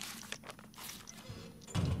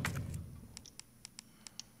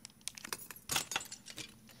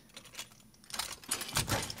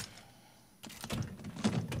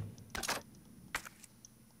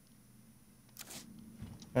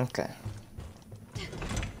 Okay.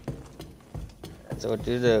 So we'll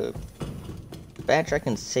do the backtrack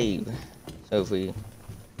and save. So if we,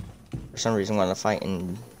 for some reason, want to fight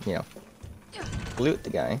and, you know, loot the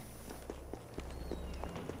guy.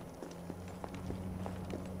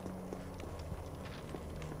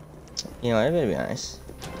 You know, it would be nice.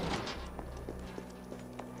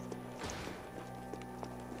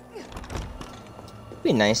 It'd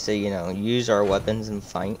be nice to, you know, use our weapons and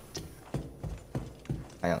fight.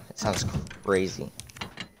 I know, it sounds crazy.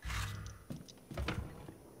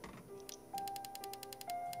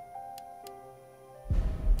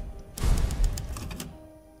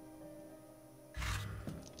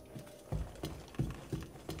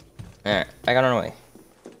 Alright, I got on our way.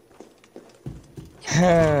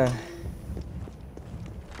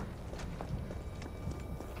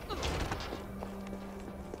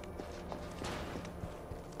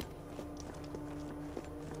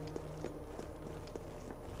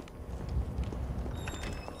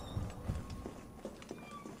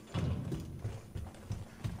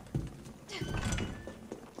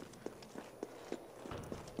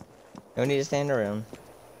 No need to stand around.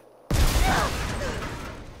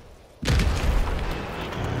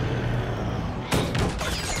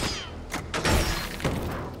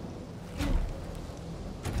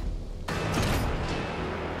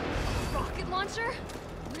 Rocket launcher?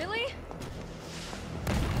 Really?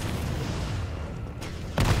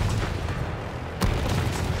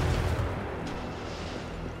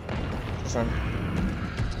 Just run.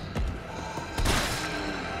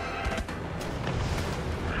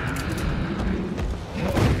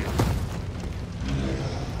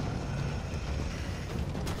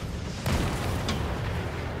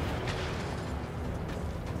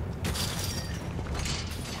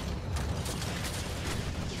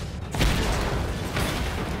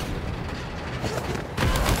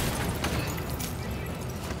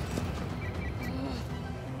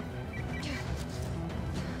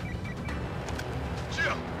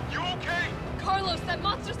 Jill, you okay? Carlos, that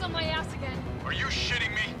monster's on my ass again. Are you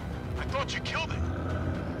shitting me? I thought you killed it.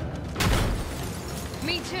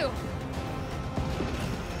 Me too.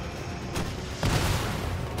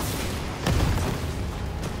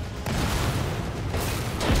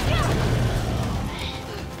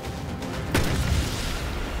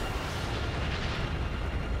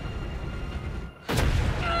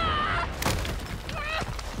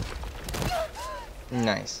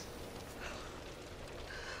 Nice.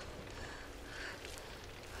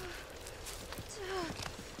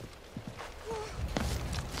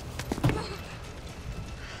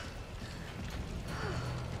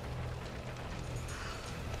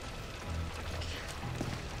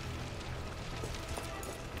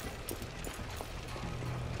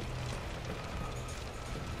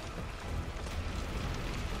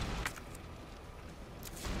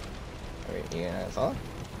 Alright, you gonna fall?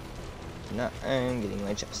 No, I'm getting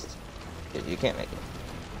my chest. Because you can't make it.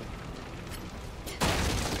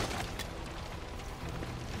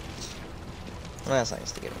 Well, that's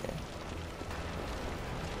nice to get in there.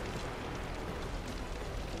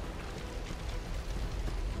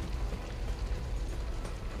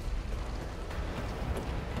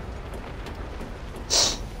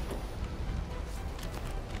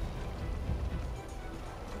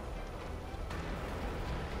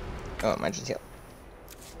 Oh, emergency help.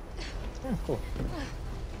 Oh, cool.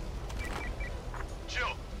 Jill,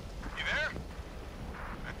 you there?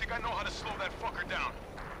 I think I know how to slow that fucker down.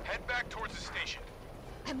 Head back towards the station.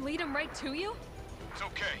 And lead him right to you? It's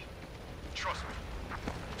okay. Trust me.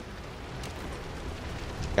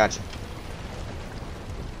 Gotcha.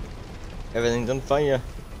 Everything's on fire.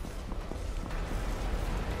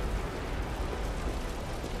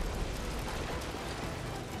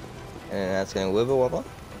 And that's gonna wibble wobble.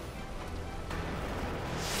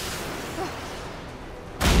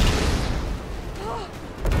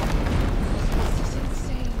 This is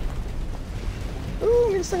insane. Ooh, I'm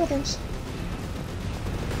getting stuck on things.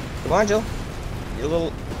 Come on, Jill.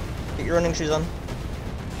 Get your running shoes on.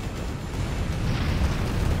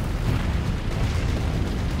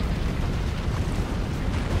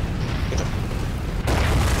 Good job.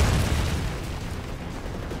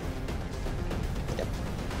 Yep.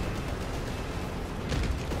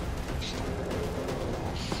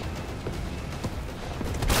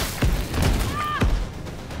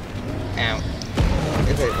 Ow.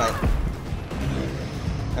 Okay, fine.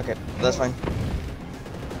 Okay, that's fine.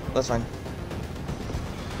 That's fine.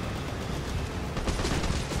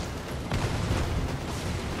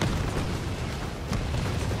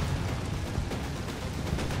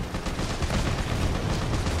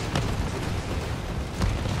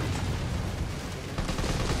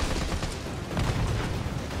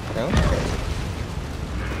 No? Okay.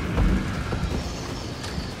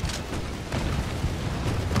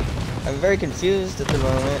 I'm very confused at the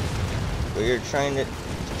moment. But you're trying to...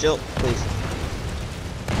 Jill, please.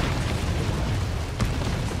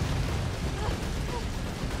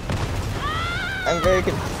 I'm very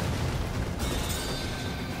confused.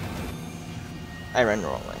 I ran the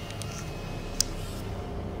wrong way.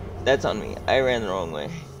 That's on me. I ran the wrong way.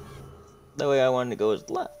 The way I wanted to go is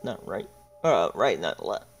left, not right. Right, not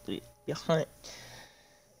left. Behind.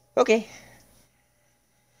 Okay.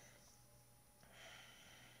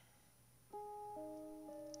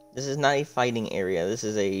 This is not a fighting area. This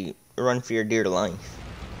is a run for your dear life.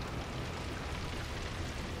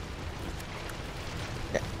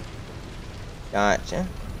 Okay. Gotcha.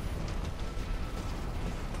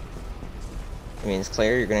 I mean, it's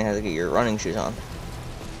clear you're gonna have to get your running shoes on.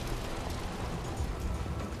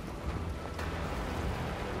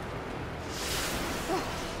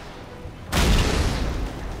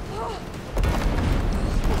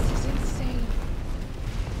 This is insane.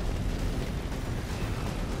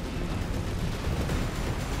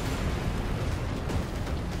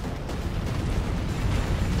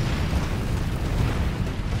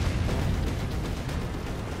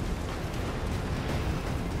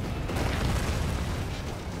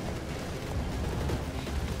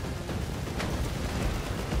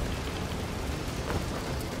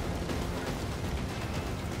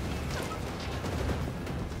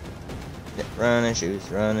 Running shoes,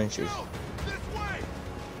 running shoes. Go! This way!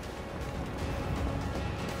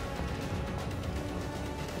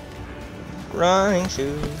 Running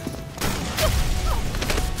shoes.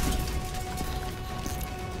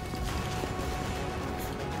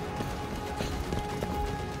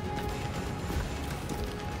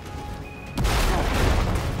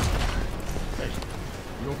 Hey,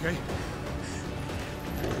 you okay?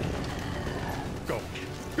 Go.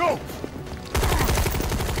 Go!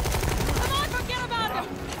 Come on, forget about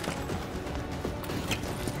him!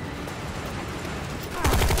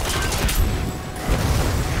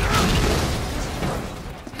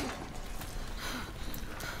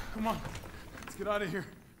 Come on. Let's get out of here.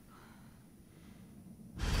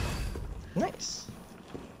 Nice.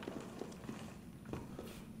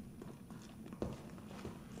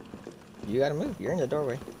 You gotta move. You're in the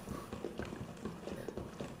doorway.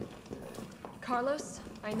 Carlos,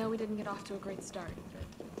 I know we didn't get off to a great start,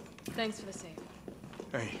 but thanks for the save.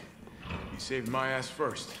 Hey, you saved my ass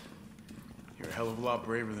first. You're a hell of a lot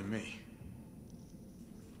braver than me.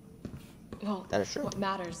 Well, That is true. what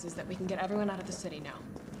matters is that we can get everyone out of the city now.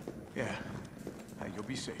 Yeah. Hey, you'll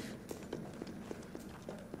be safe.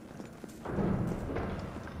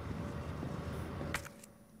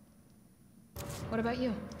 What about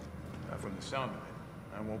you? From the sound of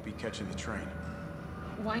it, I won't be catching the train.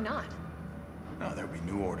 Why not? No, there'll be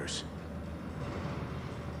new orders.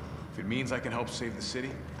 If it means I can help save the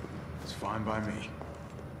city, it's fine by me.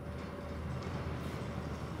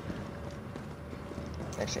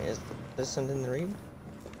 Actually, is this something to read?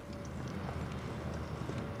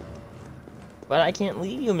 But I can't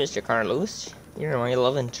leave you, Mr. Carlos. You're my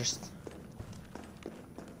love interest.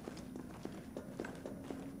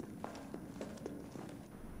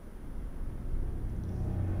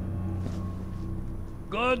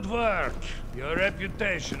 Good work. Your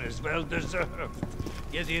reputation is well deserved.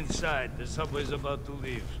 Get inside. The subway's about to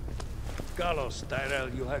leave. Carlos, Tyrell,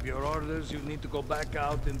 you have your orders. You need to go back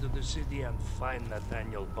out into the city and find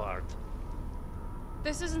Nathaniel Bard.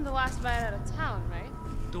 This isn't the last ride out of town,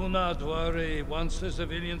 right? Do not worry. Once the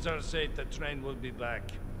civilians are safe, the train will be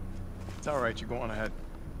back. It's all right, you go on ahead.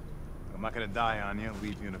 I'm not gonna die on you,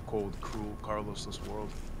 leave you in a cold, cruel, Carlosless world.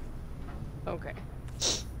 Okay.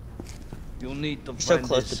 You need to So find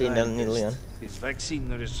close this to being done, scientist. Leon. His vaccine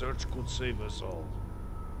research could save us all.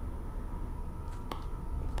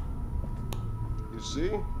 You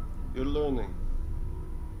see? You're learning.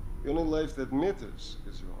 The only life that matters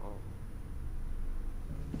is your own.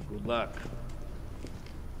 Good luck.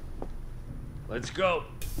 Let's go.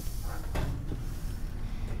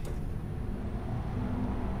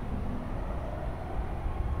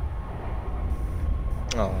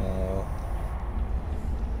 Oh.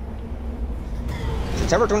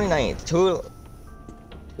 September 29th,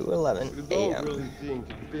 2:11 You don't a.m. really think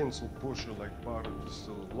a pencil pusher like Bard is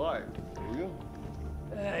still alive, do you?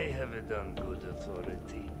 I have it on good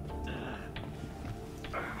authority.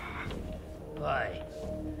 Why?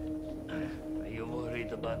 Are you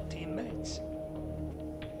worried about teammates?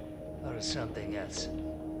 Or something else?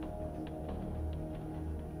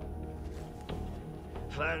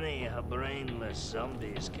 Funny how brainless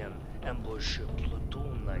zombies can ambush a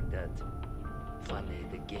platoon like that. Funny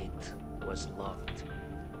the gate was locked.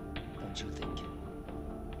 Don't you think?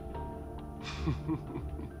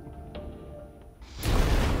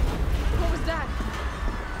 What was that?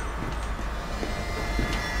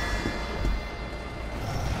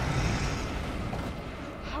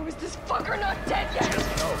 How is this fucker not dead yet?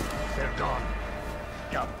 No, they're gone.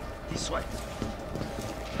 Yeah, this way.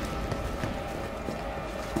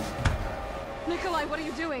 Nikolai, what are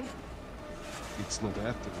you doing? It's not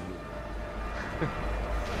after you.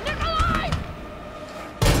 Nikolai!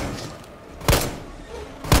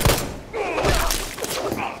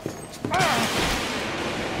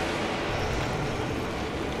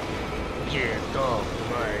 Get off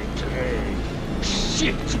my train.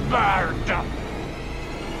 Shit, bird!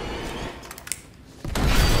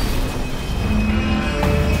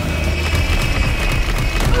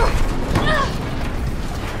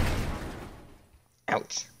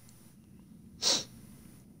 Ouch.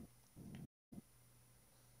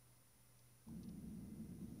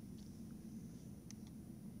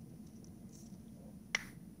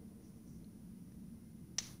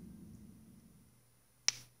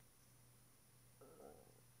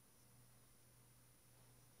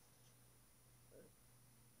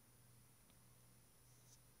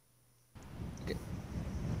 Okay.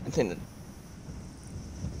 Intended.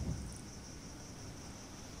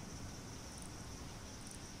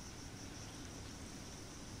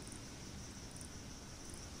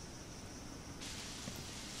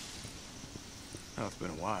 Oh, it's been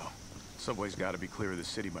a while. Subway's gotta be clear of the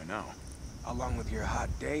city by now. Along with your hot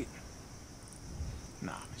date.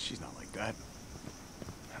 Nah, man, she's not like that.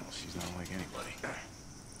 Hell, she's not like anybody.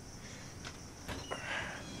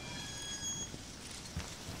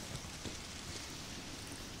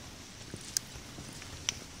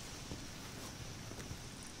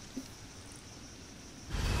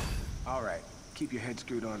 All right, keep your head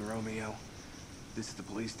screwed on, Romeo. This is the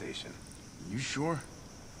police station. You sure?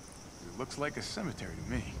 It looks like a cemetery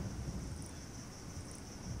to me.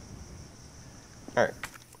 Alright.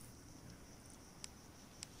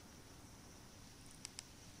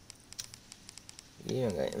 You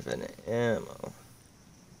don't got infinite ammo.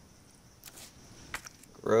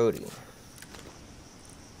 Grody.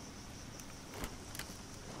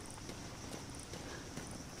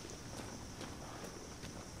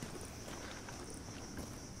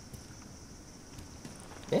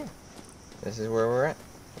 Yeah. This is where we're at.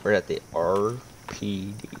 We're at the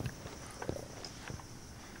RPD.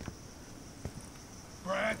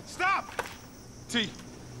 Brad, stop! T.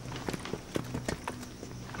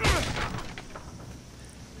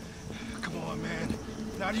 Come on, man.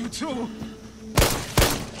 Not you too.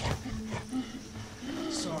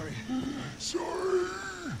 Sorry. Sorry.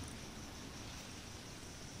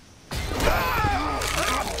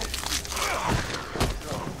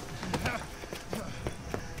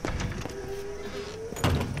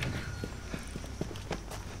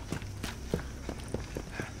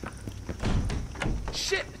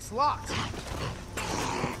 Shit, it's locked.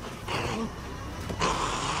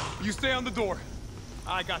 You stay on the door.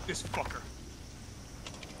 I got this fucker.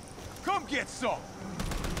 Come get some!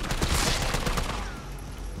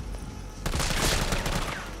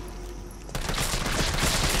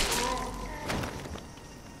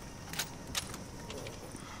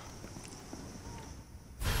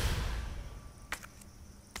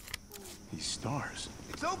 These stars.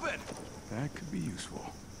 It's open. That could be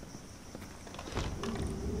useful.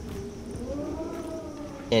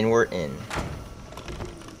 And we're in.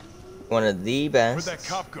 One of the best Where'd that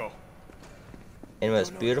cop go? and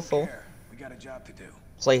most beautiful We got a job to do.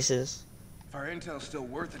 places If our intel's still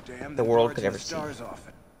worth a damn, the then world guards could in ever the see. stars off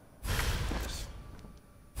it.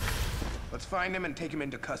 Let's find him and take him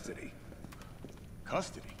into custody.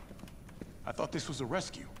 Custody? I thought this was a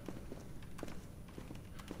rescue.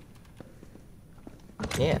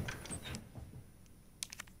 Yeah.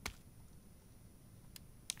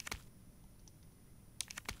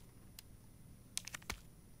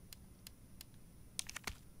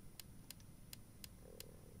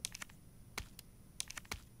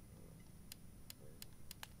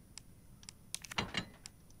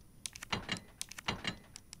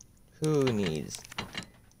 Who needs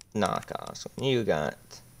knockoffs when you got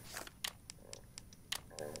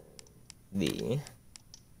the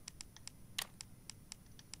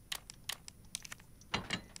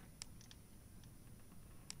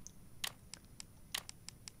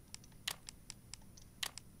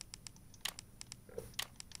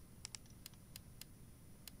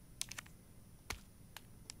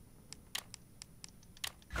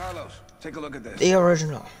Carlos, take a look at this. the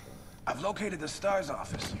original? I've located the STARS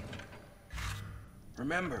office.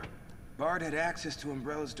 Remember, Bard had access to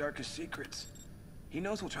Umbrella's darkest secrets. He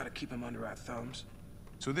knows we'll try to keep him under our thumbs.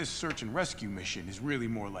 So this search and rescue mission is really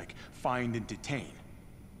more like find and detain.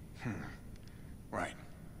 Right.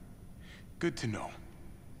 Good to know.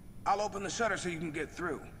 I'll open the shutter so you can get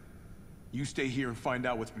through. You stay here and find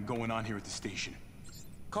out what's been going on here at the station.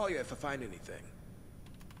 Call you if I find anything.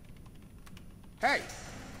 Hey!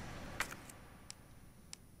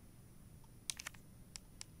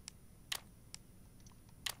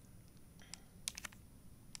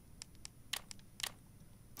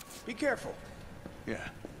 Be careful. Yeah.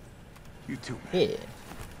 You too, man. Yeah.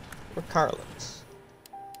 We're Carlos.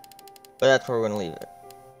 But that's where we're gonna leave it.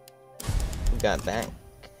 We got back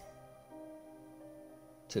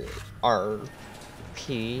to RPD.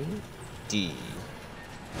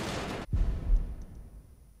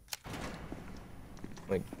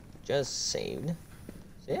 We just saved.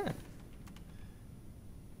 So yeah.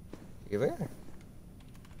 Here we are.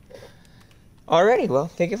 Alrighty, well,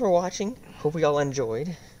 thank you for watching. Hope you all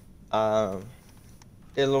enjoyed.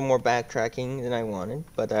 Did a little more backtracking than I wanted,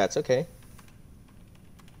 but that's okay.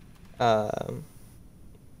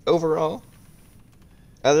 Overall,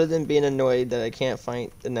 other than being annoyed that I can't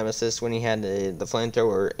fight the Nemesis when he had the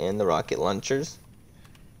flamethrower and the rocket launchers,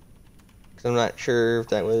 because I'm not sure if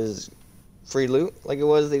that was free loot like it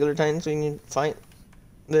was the other times when you fight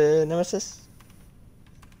the Nemesis,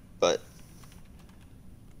 but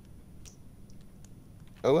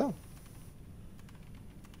oh well.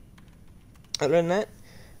 Other than that,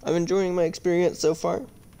 I'm enjoying my experience so far.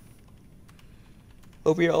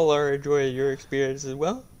 Hope you all are enjoying your experience as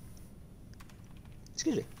well.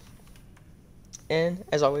 Excuse me. And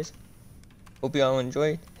as always, hope you all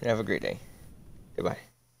enjoyed and have a great day. Goodbye.